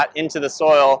whatnot into the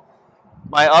soil.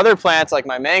 My other plants, like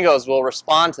my mangoes, will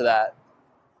respond to that.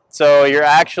 So you're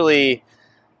actually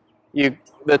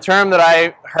the term that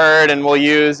I heard and will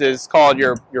use is called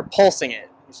you're pulsing it.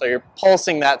 So you're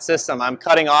pulsing that system. I'm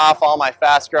cutting off all my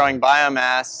fast-growing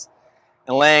biomass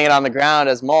and laying it on the ground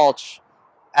as mulch,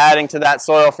 adding to that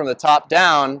soil from the top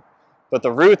down, but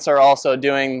the roots are also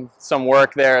doing some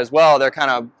work there as well. They're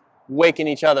kind of waking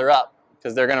each other up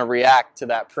because they're going to react to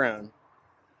that prune.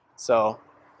 So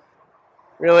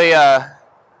really,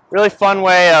 really fun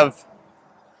way of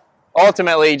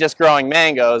ultimately just growing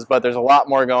mangoes, but there's a lot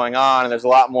more going on and there's a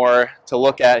lot more to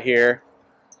look at here.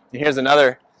 And here's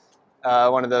another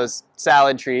one of those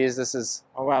salad trees. This is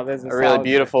there's a really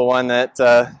beautiful one that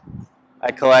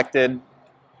I collected.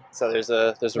 So there's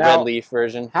a red leaf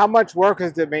version. How much work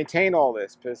is to maintain all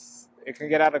this? Because it can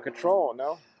get out of control,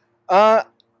 no?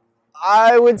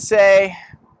 I would say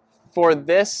for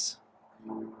this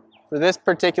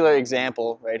particular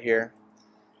example right here,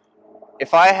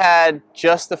 if I had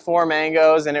just the 4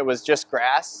 mangoes and it was just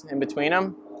grass in between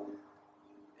them,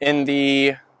 in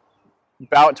the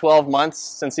about 12 months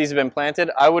since these have been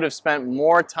planted, I would have spent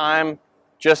more time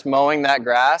just mowing that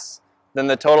grass than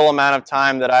the total amount of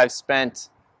time that I've spent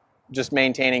just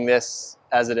maintaining this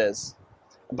as it is.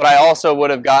 But I also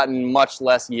would have gotten much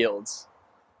less yields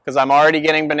because I'm already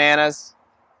getting bananas,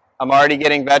 I'm already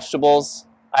getting vegetables.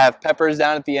 I have peppers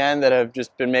down at the end that have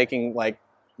just been making like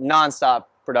non-stop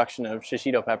production of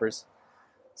shishito peppers.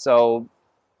 So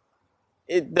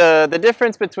the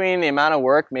difference between the amount of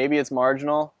work, maybe it's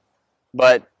marginal,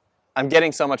 but I'm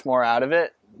getting so much more out of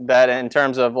it that in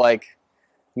terms of like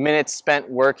minutes spent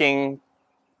working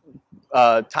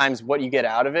times what you get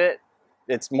out of it,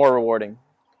 it's more rewarding.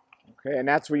 Okay, and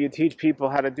that's what you teach people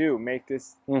how to do, make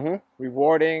this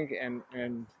rewarding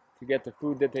and to get the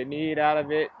food that they need out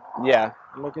of it. Yeah.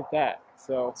 Look at that.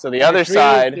 So the other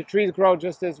side, the trees grow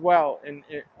just as well in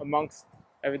amongst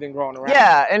everything growing around.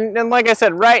 Yeah, and like I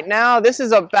said, right now this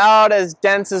is about as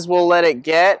dense as we'll let it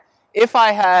get. If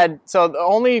I had, so the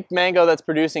only mango that's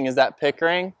producing is that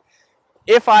Pickering.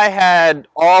 If I had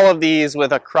all of these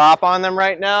with a crop on them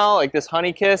right now, like this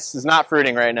Honeykiss is not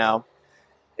fruiting right now.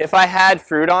 If I had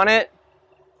fruit on it,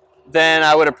 then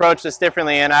I would approach this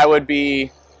differently and I would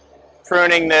be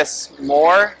pruning this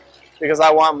more because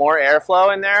I want more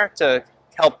airflow in there to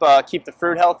help keep the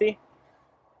fruit healthy.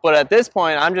 But at this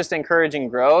point, I'm just encouraging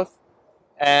growth.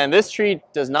 And this tree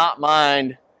does not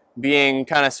mind being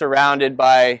kind of surrounded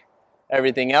by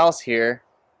everything else here,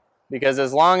 because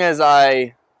as long as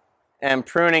I am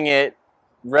pruning it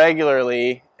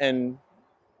regularly and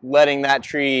letting that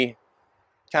tree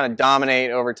kind of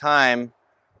dominate over time,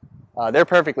 they're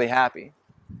perfectly happy.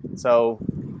 So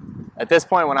at this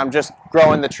point, when I'm just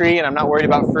growing the tree and I'm not worried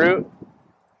about fruit,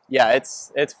 yeah,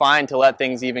 it's fine to let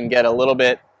things even get a little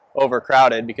bit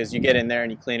overcrowded, because you get in there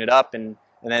and you clean it up and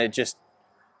then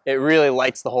it really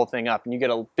lights the whole thing up and you get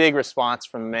a big response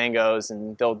from the mangoes,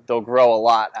 and they'll grow a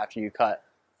lot after you cut.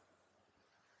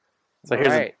 So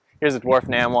here's a dwarf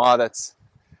namwa that's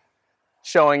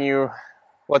showing you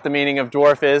what the meaning of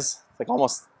dwarf is. It's like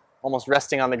almost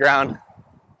resting on the ground.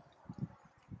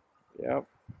 Yep.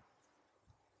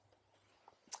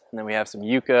 And then we have some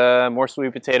yucca, more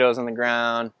sweet potatoes on the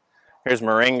ground. Here's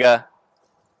moringa,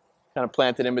 kind of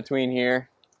planted in between here.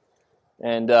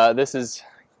 And this is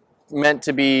meant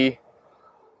to be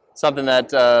something that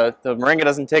the moringa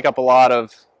doesn't take up a lot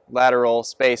of lateral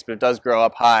space, but it does grow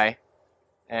up high.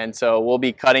 And so we'll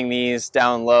be cutting these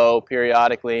down low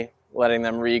periodically, letting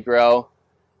them regrow.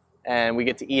 And we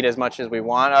get to eat as much as we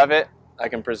want of it. I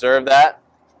can preserve that,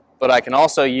 but I can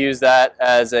also use that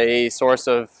as a source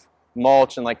of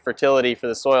mulch and like fertility for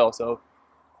the soil. So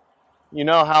you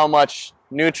know how much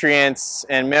nutrients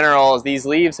and minerals these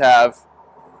leaves have.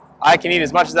 I can eat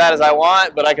as much of that as I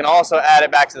want, but I can also add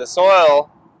it back to the soil.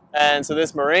 And so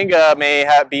this moringa may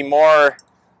be more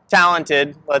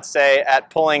talented, let's say, at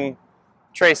pulling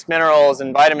trace minerals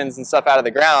and vitamins and stuff out of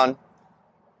the ground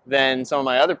than some of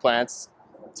my other plants.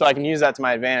 So I can use that to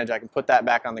my advantage. I can put that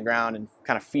back on the ground and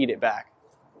kind of feed it back.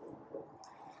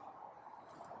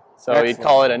 So Excellent. you'd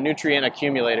call it a nutrient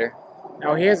accumulator.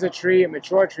 Now here's a tree, a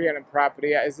mature tree on the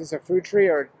property. Is this a fruit tree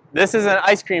or? This is an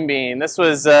ice cream bean. This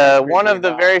was one of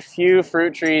the very few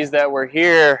fruit trees that were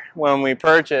here when we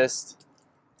purchased.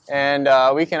 And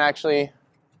we can actually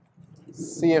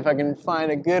see if I can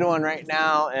find a good one right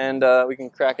now, and we can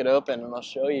crack it open and I'll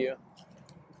show you.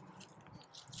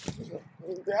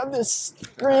 Grab this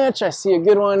branch. I see a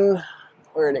good one.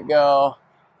 Where'd it go?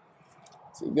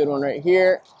 See a good one right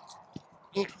here.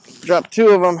 Drop 2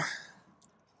 of them.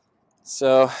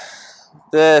 So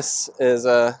this is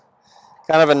a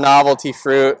kind of a novelty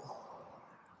fruit.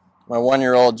 My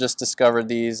 1-year-old just discovered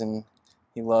these and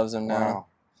he loves them now. Wow.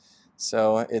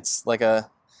 So it's like a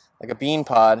like a bean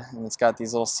pod, and it's got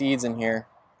these little seeds in here.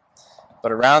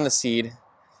 But around the seed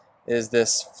is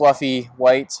this fluffy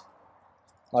white,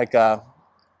 like a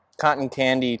cotton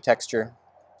candy texture.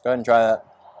 Go ahead and try that.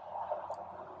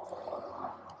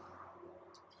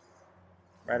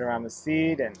 Right around the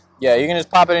seed, and yeah, you can just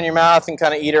pop it in your mouth and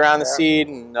kind of eat around the seed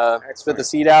and spit the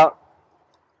seed out,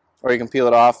 or you can peel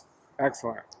it off.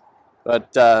 Excellent. But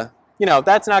you know,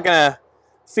 that's not gonna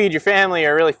feed your family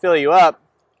or really fill you up.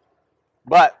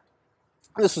 But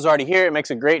this was already here. It makes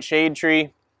a great shade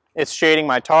tree. It's shading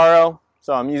my taro,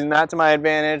 so I'm using that to my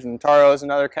advantage. And taro is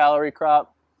another calorie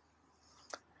crop.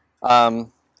 So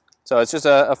it's just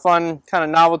a fun kind of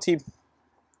novelty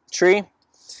tree.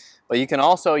 But you can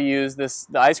also use the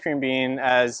ice cream bean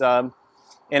as in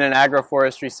an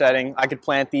agroforestry setting. I could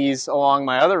plant these along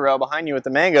my other row behind you with the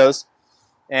mangoes.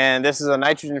 And this is a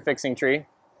nitrogen fixing tree.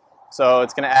 So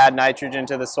it's going to add nitrogen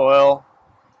to the soil.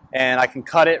 And I can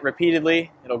cut it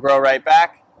repeatedly. It'll grow right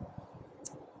back.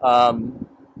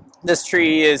 This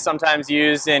tree is sometimes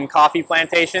used in coffee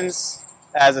plantations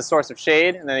as a source of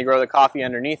shade. And then they grow the coffee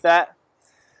underneath that.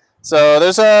 So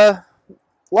there's a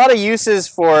lot of uses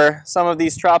for some of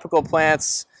these tropical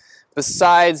plants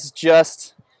besides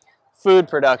just food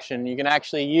production. You can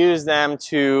actually use them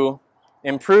to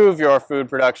improve your food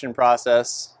production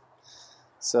process.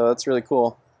 So that's really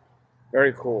cool.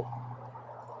 Very cool.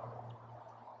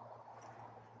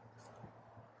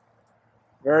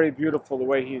 Very beautiful the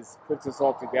way he's puts this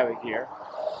all together here.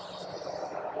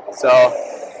 So,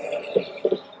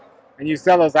 and you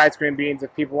sell those ice cream beans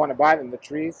if people want to buy them, the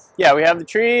trees? yeah, we have the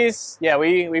trees. Yeah,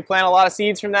 we plant a lot of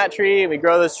seeds from that tree. We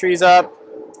grow those trees up.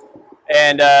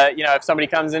 And, you know, if somebody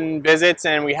comes and visits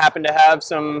and we happen to have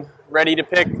some ready to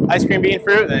pick ice cream bean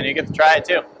fruit, then you get to try it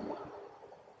too.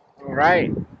 All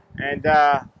right. And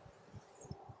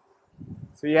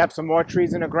so you have some more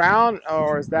trees in the ground,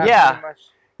 or is that pretty much?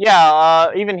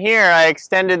 Yeah, even here I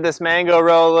extended this mango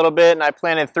row a little bit and I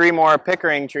planted 3 more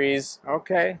pickering trees.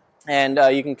 Okay. And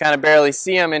you can kind of barely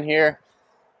see them in here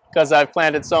because I've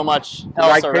planted so much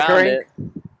else around it.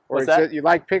 Or you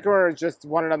like picker, or just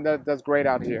one of them that does great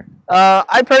out here?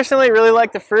 I personally really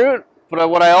like the fruit, but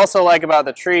what I also like about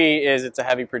the tree is it's a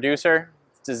heavy producer.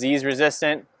 It's disease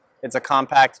resistant. It's a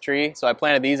compact tree. So I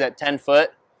planted these at 10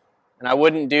 foot. And I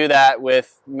wouldn't do that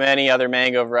with many other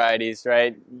mango varieties,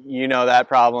 right? You know that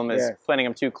problem is planting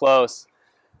them too close.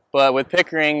 But with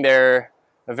pickering, they're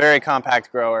a very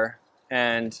compact grower.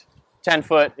 And 10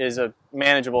 foot is a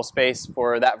manageable space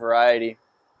for that variety.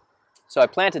 So I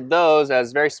planted those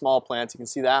as very small plants. You can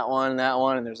see that one,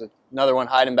 and there's another one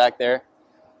hiding back there.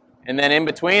 And then in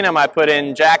between them, I put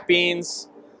in jack beans,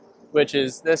 which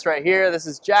is this right here. This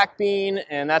is jack bean,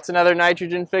 and that's another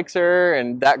nitrogen fixer,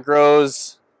 and that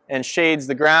grows and shades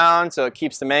the ground, so it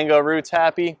keeps the mango roots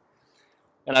happy.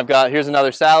 And here's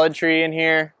another salad tree in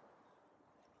here.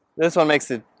 This one makes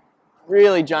the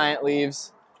really giant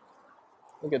leaves.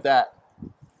 Look at that.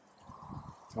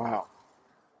 Wow.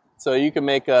 So you can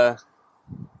make a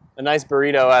nice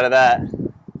burrito out of that.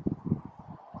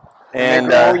 And they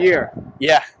grow all year.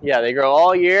 Yeah, they grow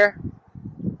all year.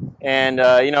 And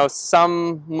you know,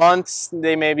 some months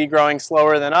they may be growing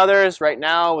slower than others. Right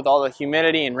now, with all the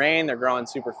humidity and rain, they're growing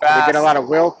super fast. They get a lot of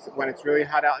wilt when it's really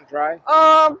hot out and dry?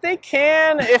 They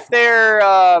can if they're,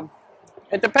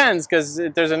 it depends, because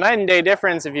there's a night and day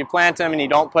difference if you plant them and you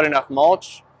don't put enough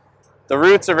mulch. The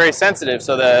roots are very sensitive,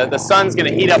 so the sun's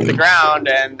going to heat up the ground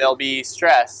and they'll be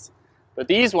stressed. But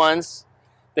these ones,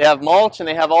 they have mulch and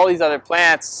they have all these other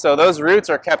plants, so those roots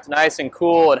are kept nice and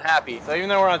cool and happy. So even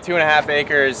though we're on 2.5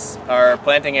 acres, our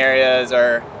planting areas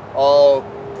are all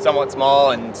somewhat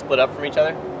small and split up from each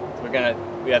other.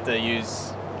 So we have to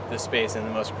use this space in the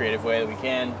most creative way that we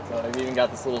can. So I've even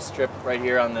got this little strip right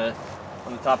here on the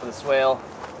top of the swale,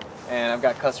 and I've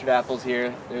got custard apples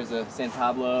here. There's a San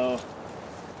Pablo,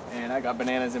 and I got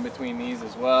bananas in between these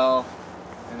as well.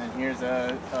 And then here's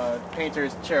a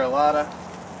painter's cherylata,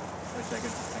 which I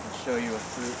can show you a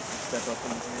fruit. Step up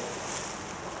in here.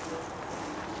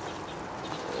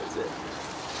 Where is it?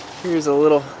 Here's a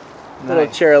little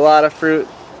cherylata fruit.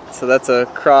 So that's a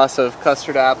cross of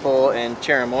custard apple and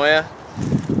cherimoya.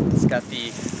 It's got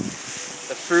the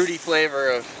fruity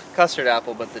flavor of custard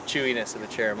apple, but the chewiness of the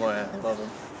cherimoya. I love them.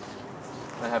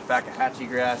 I have Loxahatchee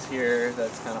grass here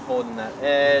that's kind of holding that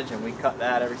edge, and we cut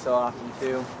that every so often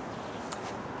too.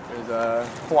 There's a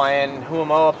Hawaiian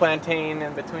Huamoa plantain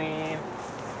in between.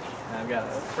 And I've got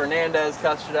a Fernandez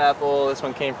custard apple. This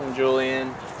one came from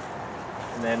Julian.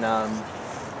 And then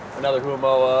another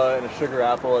Huamoa and a sugar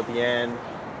apple at the end.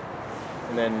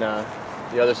 And then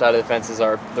the other side of the fence is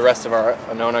the rest of our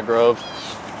Annona Grove.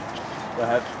 So I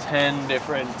have 10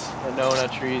 different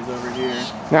annona trees over here.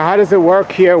 Now, how does it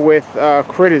work here with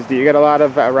critters? Do you get a lot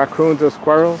of raccoons or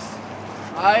squirrels?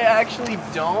 I actually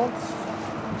don't,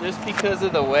 just because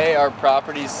of the way our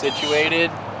property is situated,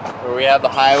 where we have the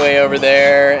highway over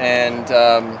there, and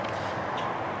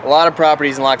a lot of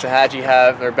properties in Loxahatchee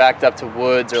are backed up to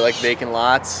woods or like vacant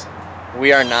lots.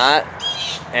 We are not,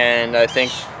 and I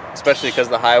think especially because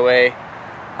of the highway,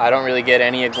 I don't really get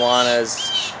any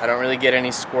iguanas, I don't really get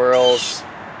any squirrels.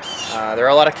 There are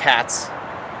a lot of cats,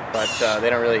 but they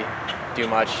don't really do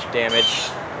much damage.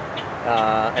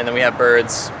 And then we have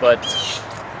birds, but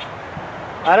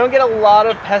I don't get a lot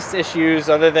of pest issues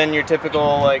other than your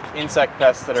typical like insect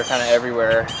pests that are kind of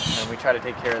everywhere, and we try to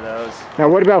take care of those. Now,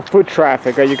 what about foot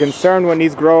traffic? Are you concerned when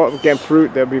these grow up and get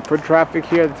fruit, there'll be foot traffic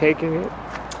here taking it?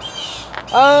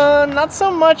 Not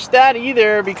so much that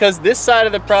either, because this side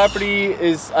of the property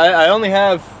is, I only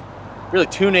have really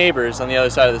 2 neighbors on the other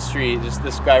side of the street. Just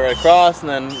this guy right across, and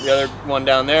then the other one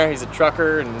down there, he's a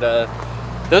trucker, and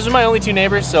those are my only 2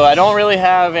 neighbors, so I don't really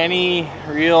have any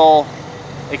real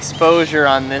exposure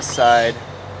on this side.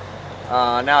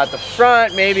 Now at the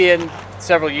front, maybe in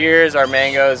several years, our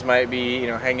mangoes might be, you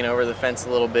know, hanging over the fence a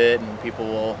little bit, and people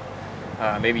will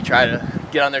maybe try to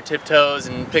get on their tiptoes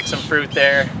and pick some fruit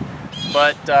there.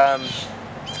 But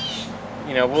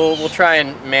you know, we'll try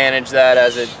and manage that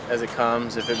as it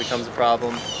comes, if it becomes a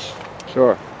problem.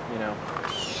 Sure. You know,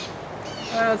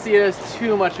 I don't see it as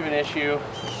too much of an issue.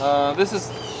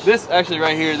 This actually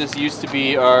right here, this used to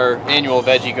be our annual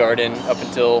veggie garden up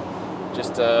until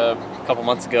just a couple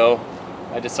months ago.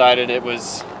 I decided it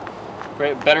was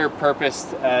better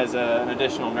purposed as an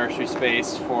additional nursery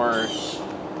space for,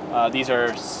 these are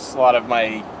a lot of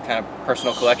my kind of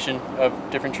personal collection of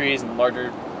different trees and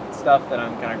larger stuff that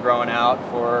I'm kind of growing out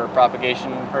for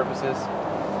propagation purposes.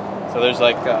 So there's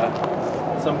like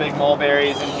some big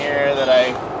mulberries in here that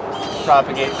I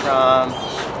propagate from.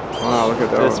 Wow, look at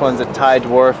those. This one's a Thai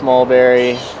dwarf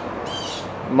mulberry.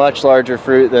 Much larger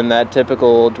fruit than that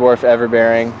typical dwarf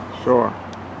everbearing. Sure.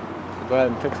 So go ahead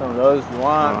and pick some of those if you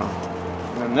want.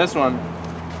 Wow. And then this one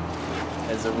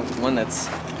is one that's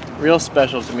real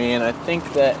special to me, and I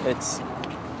think that it's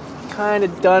kind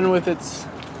of done with its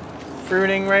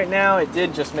fruiting right now. It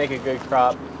did just make a good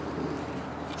crop.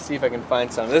 Let's see if I can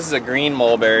find some. This is a green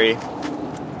mulberry,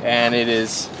 and it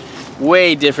is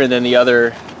way different than the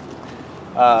other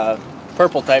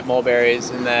purple type mulberries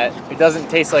in that it doesn't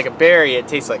taste like a berry, it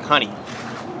tastes like honey.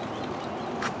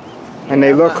 And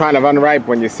they look kind of unripe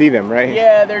when you see them, right?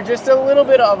 Yeah, they're just a little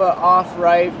bit of a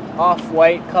off-ripe,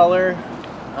 off-white color.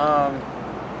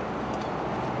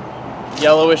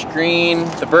 Yellowish green.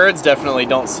 The birds definitely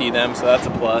don't see them, so that's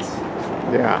a plus.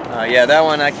 Yeah. Yeah, that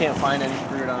one I can't find any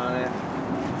fruit on it.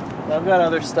 But I've got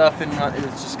other stuff, and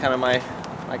it's just kind of my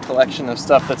collection of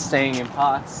stuff that's staying in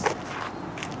pots.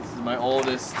 This is my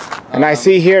oldest. And I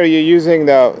see here you're using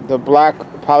the black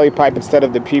poly pipe instead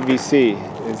of the PVC.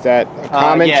 Is that a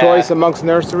common choice amongst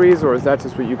nurseries, or is that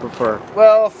just what you prefer?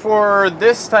 Well, for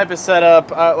this type of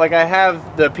setup, like I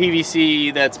have the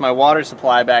PVC that's my water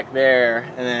supply back there,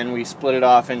 and then we split it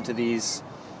off into these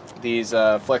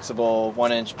flexible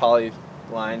 1-inch poly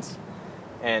lines,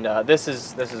 and this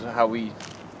is how we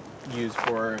use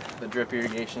for the drip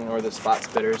irrigation or the spot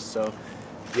spitters. So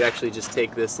you actually just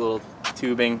take this little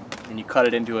tubing and you cut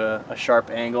it into a sharp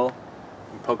angle,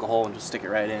 you poke a hole and just stick it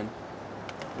right in.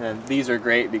 And these are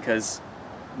great because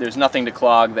there's nothing to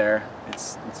clog there.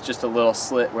 It's just a little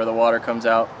slit where the water comes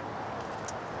out.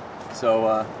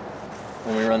 So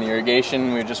when we run the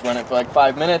irrigation, we just run it for like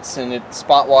 5 minutes, and it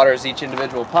spot waters each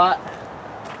individual pot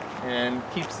and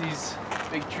keeps these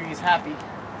big trees happy.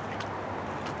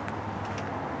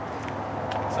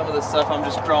 Some of this stuff I'm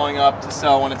just growing up to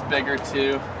sell when it's bigger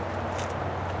too.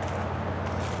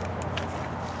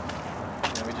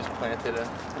 And we just planted a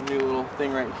new little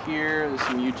thing right here. There's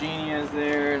some eugenias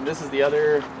there. And this is the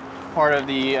other part of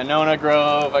the annona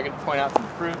grove. I could point out some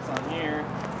fruits on here.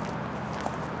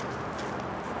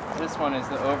 This one is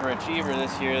the overachiever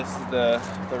this year. This is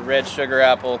the red sugar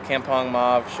apple, Kampong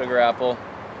Mauve sugar apple.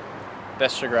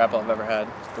 Best sugar apple I've ever had.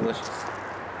 It's delicious.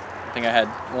 I think I had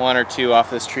 1 or 2 off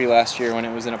this tree last year when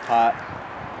it was in a pot.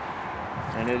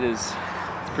 And it's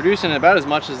producing about as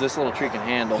much as this little tree can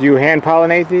handle. Do you hand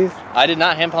pollinate these? I did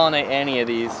not hand pollinate any of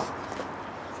these.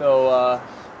 So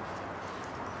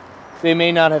they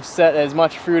may not have set as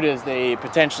much fruit as they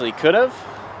potentially could have,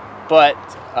 but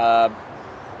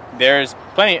there's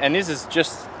plenty, and this is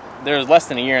just, there's less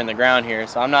than a year in the ground here,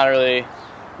 so I'm not really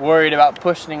worried about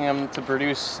pushing them to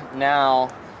produce now.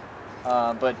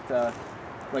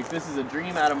 Like this is a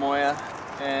dream Adamoya,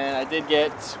 And I did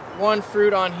get one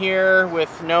fruit on here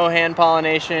with no hand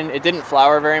pollination. It didn't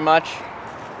flower very much,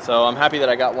 so I'm happy that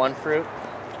I got one fruit.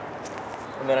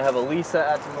 And then I have a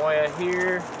Loxahatchee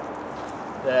here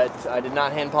that I did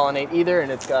not hand pollinate either,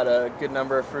 and it's got a good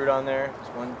number of fruit on there.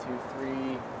 There's 1, 2,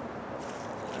 3,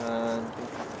 I think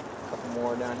a couple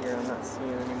more down here I'm not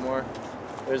seeing anymore.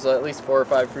 There's at least 4 or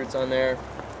 5 fruits on there.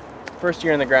 First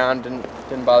year in the ground,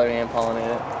 didn't bother to hand pollinate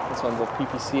it. This one's a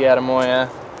PPC Attamoya.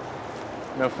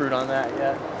 No fruit on that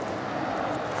yet.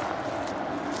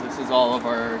 This is all of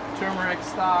our turmeric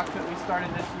stock that we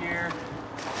started this year.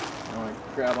 I want to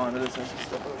grab onto this and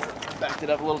stuff over. I backed it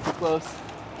up a little too close.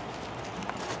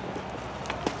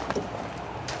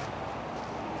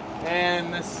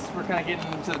 And this, we're kind of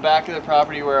getting to the back of the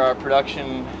property where our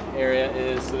production area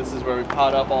is. So this is where we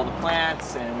pot up all the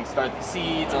plants and we start the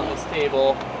seeds on this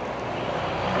table.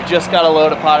 We just got a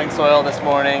load of potting soil this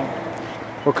morning.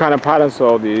 What kind of potting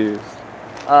soil do you use?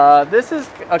 This is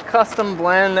a custom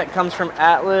blend that comes from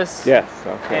Atlas. Yes,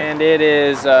 okay. And it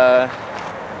is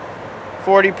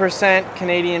 40%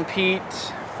 Canadian peat,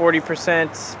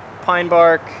 40% pine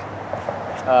bark,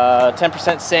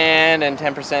 10% sand, and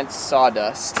 10%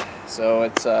 sawdust. So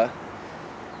it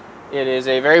is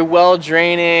a very well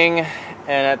draining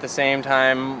and at the same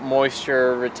time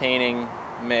moisture retaining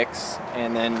mix.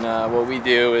 And then what we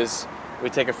do is we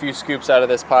take a few scoops out of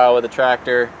this pile with a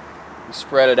tractor, we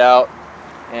spread it out,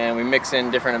 and we mix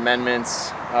in different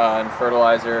amendments and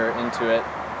fertilizer into it,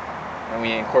 and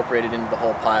we incorporate it into the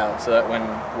whole pile so that when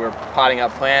we're potting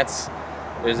up plants,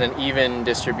 there's an even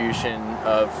distribution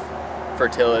of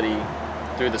fertility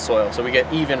through the soil, so we get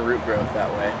even root growth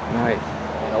that way. Nice.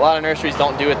 And a lot of nurseries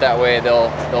don't do it that way. They'll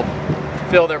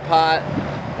fill their pot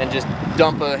and just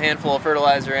dump a handful of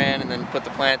fertilizer in and then put the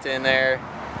plant in there,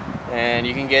 and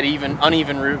you can get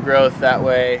uneven root growth that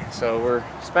way. So we're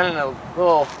spending a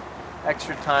little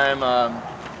extra time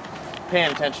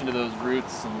paying attention to those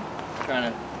roots and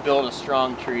trying to build a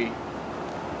strong tree.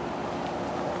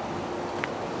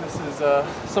 This is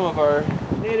some of our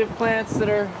native plants that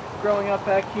are growing up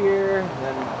back here. And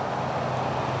then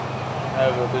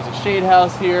there's a shade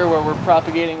house here where we're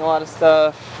propagating a lot of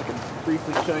stuff. I can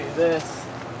briefly show you this.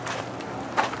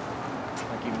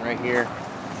 Like even right here,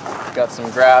 got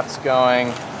some grafts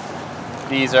going.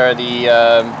 These are the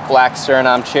black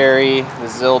Suriname cherry, the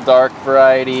Zill Dark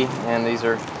variety, and these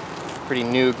are pretty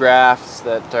new grafts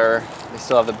that they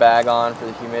still have the bag on for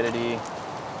the humidity,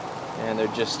 and they're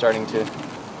just starting to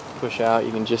push out.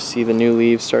 You can just see the new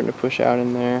leaves starting to push out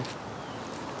in there.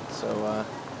 So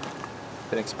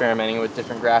been experimenting with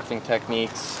different grafting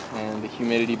techniques, and the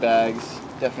humidity bags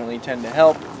definitely tend to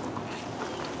help.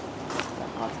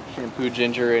 Got lots of shampoo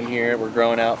ginger in here we're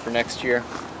growing out for next year.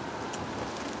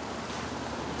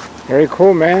 Very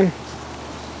cool, man.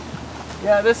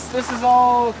 Yeah, this is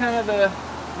all kind of the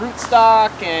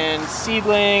rootstock and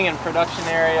seedling and production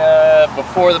area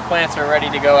before the plants are ready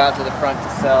to go out to the front to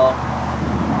sell.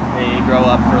 They grow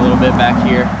up for a little bit back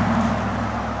here.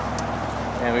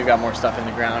 And we've got more stuff in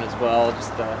the ground as well,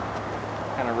 just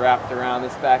kind of wrapped around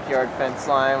this backyard fence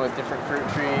line with different fruit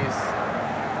trees.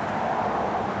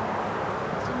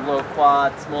 Some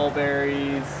loquats,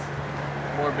 mulberries,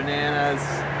 more bananas.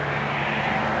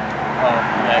 Oh,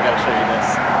 yeah, I gotta show you this.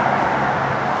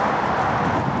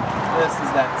 This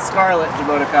is that scarlet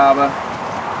jaboticaba.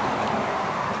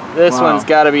 This one's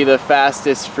gotta be the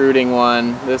fastest fruiting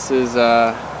one. This is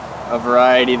a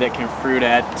variety that can fruit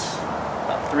at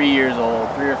about 3 years old,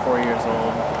 3 or 4 years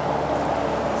old.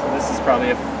 So this is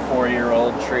probably a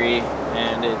 4-year-old tree,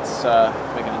 and it's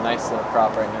making a nice little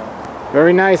crop right now.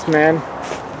 Very nice, man.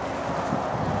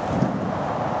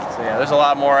 So yeah, there's a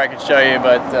lot more I could show you,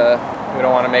 but we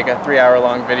don't want to make a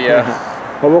 3-hour-long video.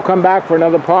 Well, we'll come back for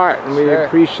another part, and we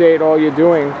appreciate all you're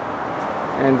doing.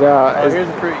 And here's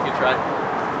a fruit you can try.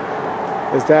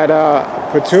 Is that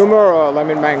Patuma or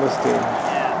lemon mangosteen?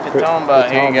 Yeah, Patomba.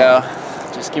 Here you go.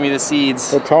 Just give me the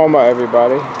seeds. Patoma,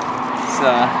 everybody.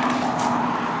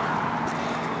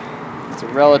 It's a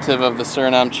relative of the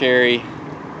Suriname cherry,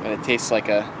 but it tastes like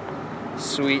a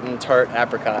sweet and tart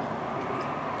apricot.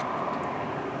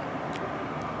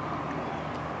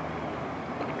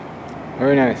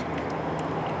 Very nice.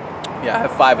 Yeah, I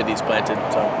have 5 of these planted,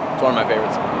 so it's one of my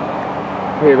favorites.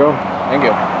 Here you go. Thank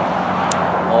you.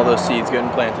 All those seeds getting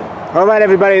planted. All right,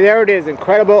 everybody, there it is.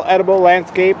 Incredible Edible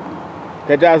Landscape.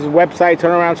 That does his website.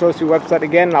 Turn around, show us your website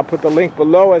again, and I'll put the link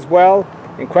below as well.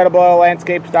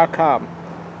 IncredibleLandscapes.com.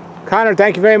 Connor,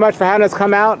 thank you very much for having us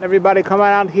come out. Everybody come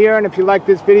out here, and if you like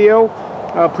this video,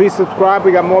 please subscribe.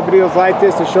 We got more videos like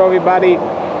this to show everybody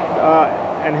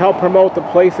and help promote the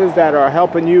places that are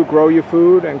helping you grow your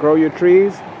food and grow your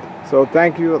trees. So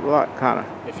thank you a lot, Connor.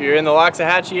 If you're in the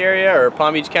Loxahatchee area or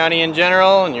Palm Beach County in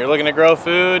general and you're looking to grow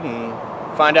food and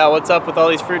find out what's up with all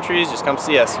these fruit trees, just come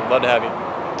see us. We'd love to have you.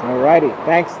 Alrighty,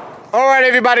 thanks. Alright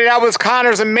everybody, that was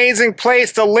Connor's amazing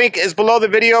place. The link is below the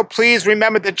video. Please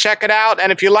remember to check it out.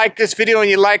 And if you like this video and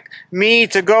you'd like me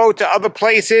to go to other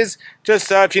places,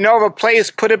 just if you know of a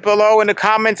place, put it below in the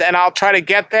comments and I'll try to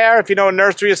get there if you know a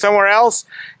nursery or somewhere else.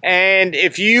 And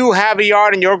if you have a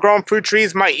yard and you're growing fruit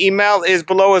trees, my email is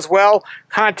below as well.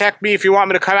 Contact me if you want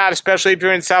me to come out, especially if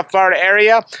you're in South Florida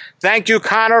area. Thank you,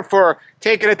 Connor, for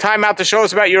taking the time out to show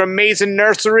us about your amazing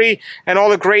nursery and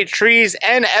all the great trees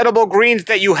and edible greens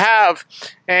that you have.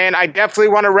 And I definitely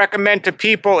want to recommend to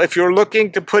people, if you're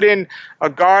looking to put in a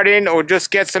garden or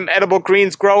just get some edible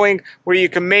greens growing where you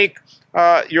can make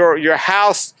your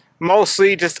house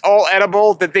mostly just all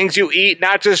edible, the things you eat,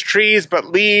 not just trees, but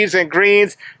leaves and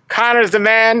greens. Connor's the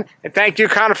man, and thank you,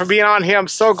 Connor, for being on here. I'm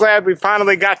so glad we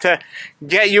finally got to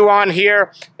get you on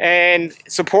here, and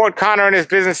support Connor and his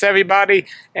business, everybody.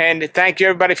 And thank you,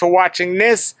 everybody, for watching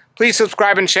this. Please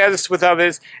subscribe and share this with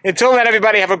others. Until then,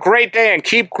 everybody, have a great day and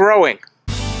keep growing.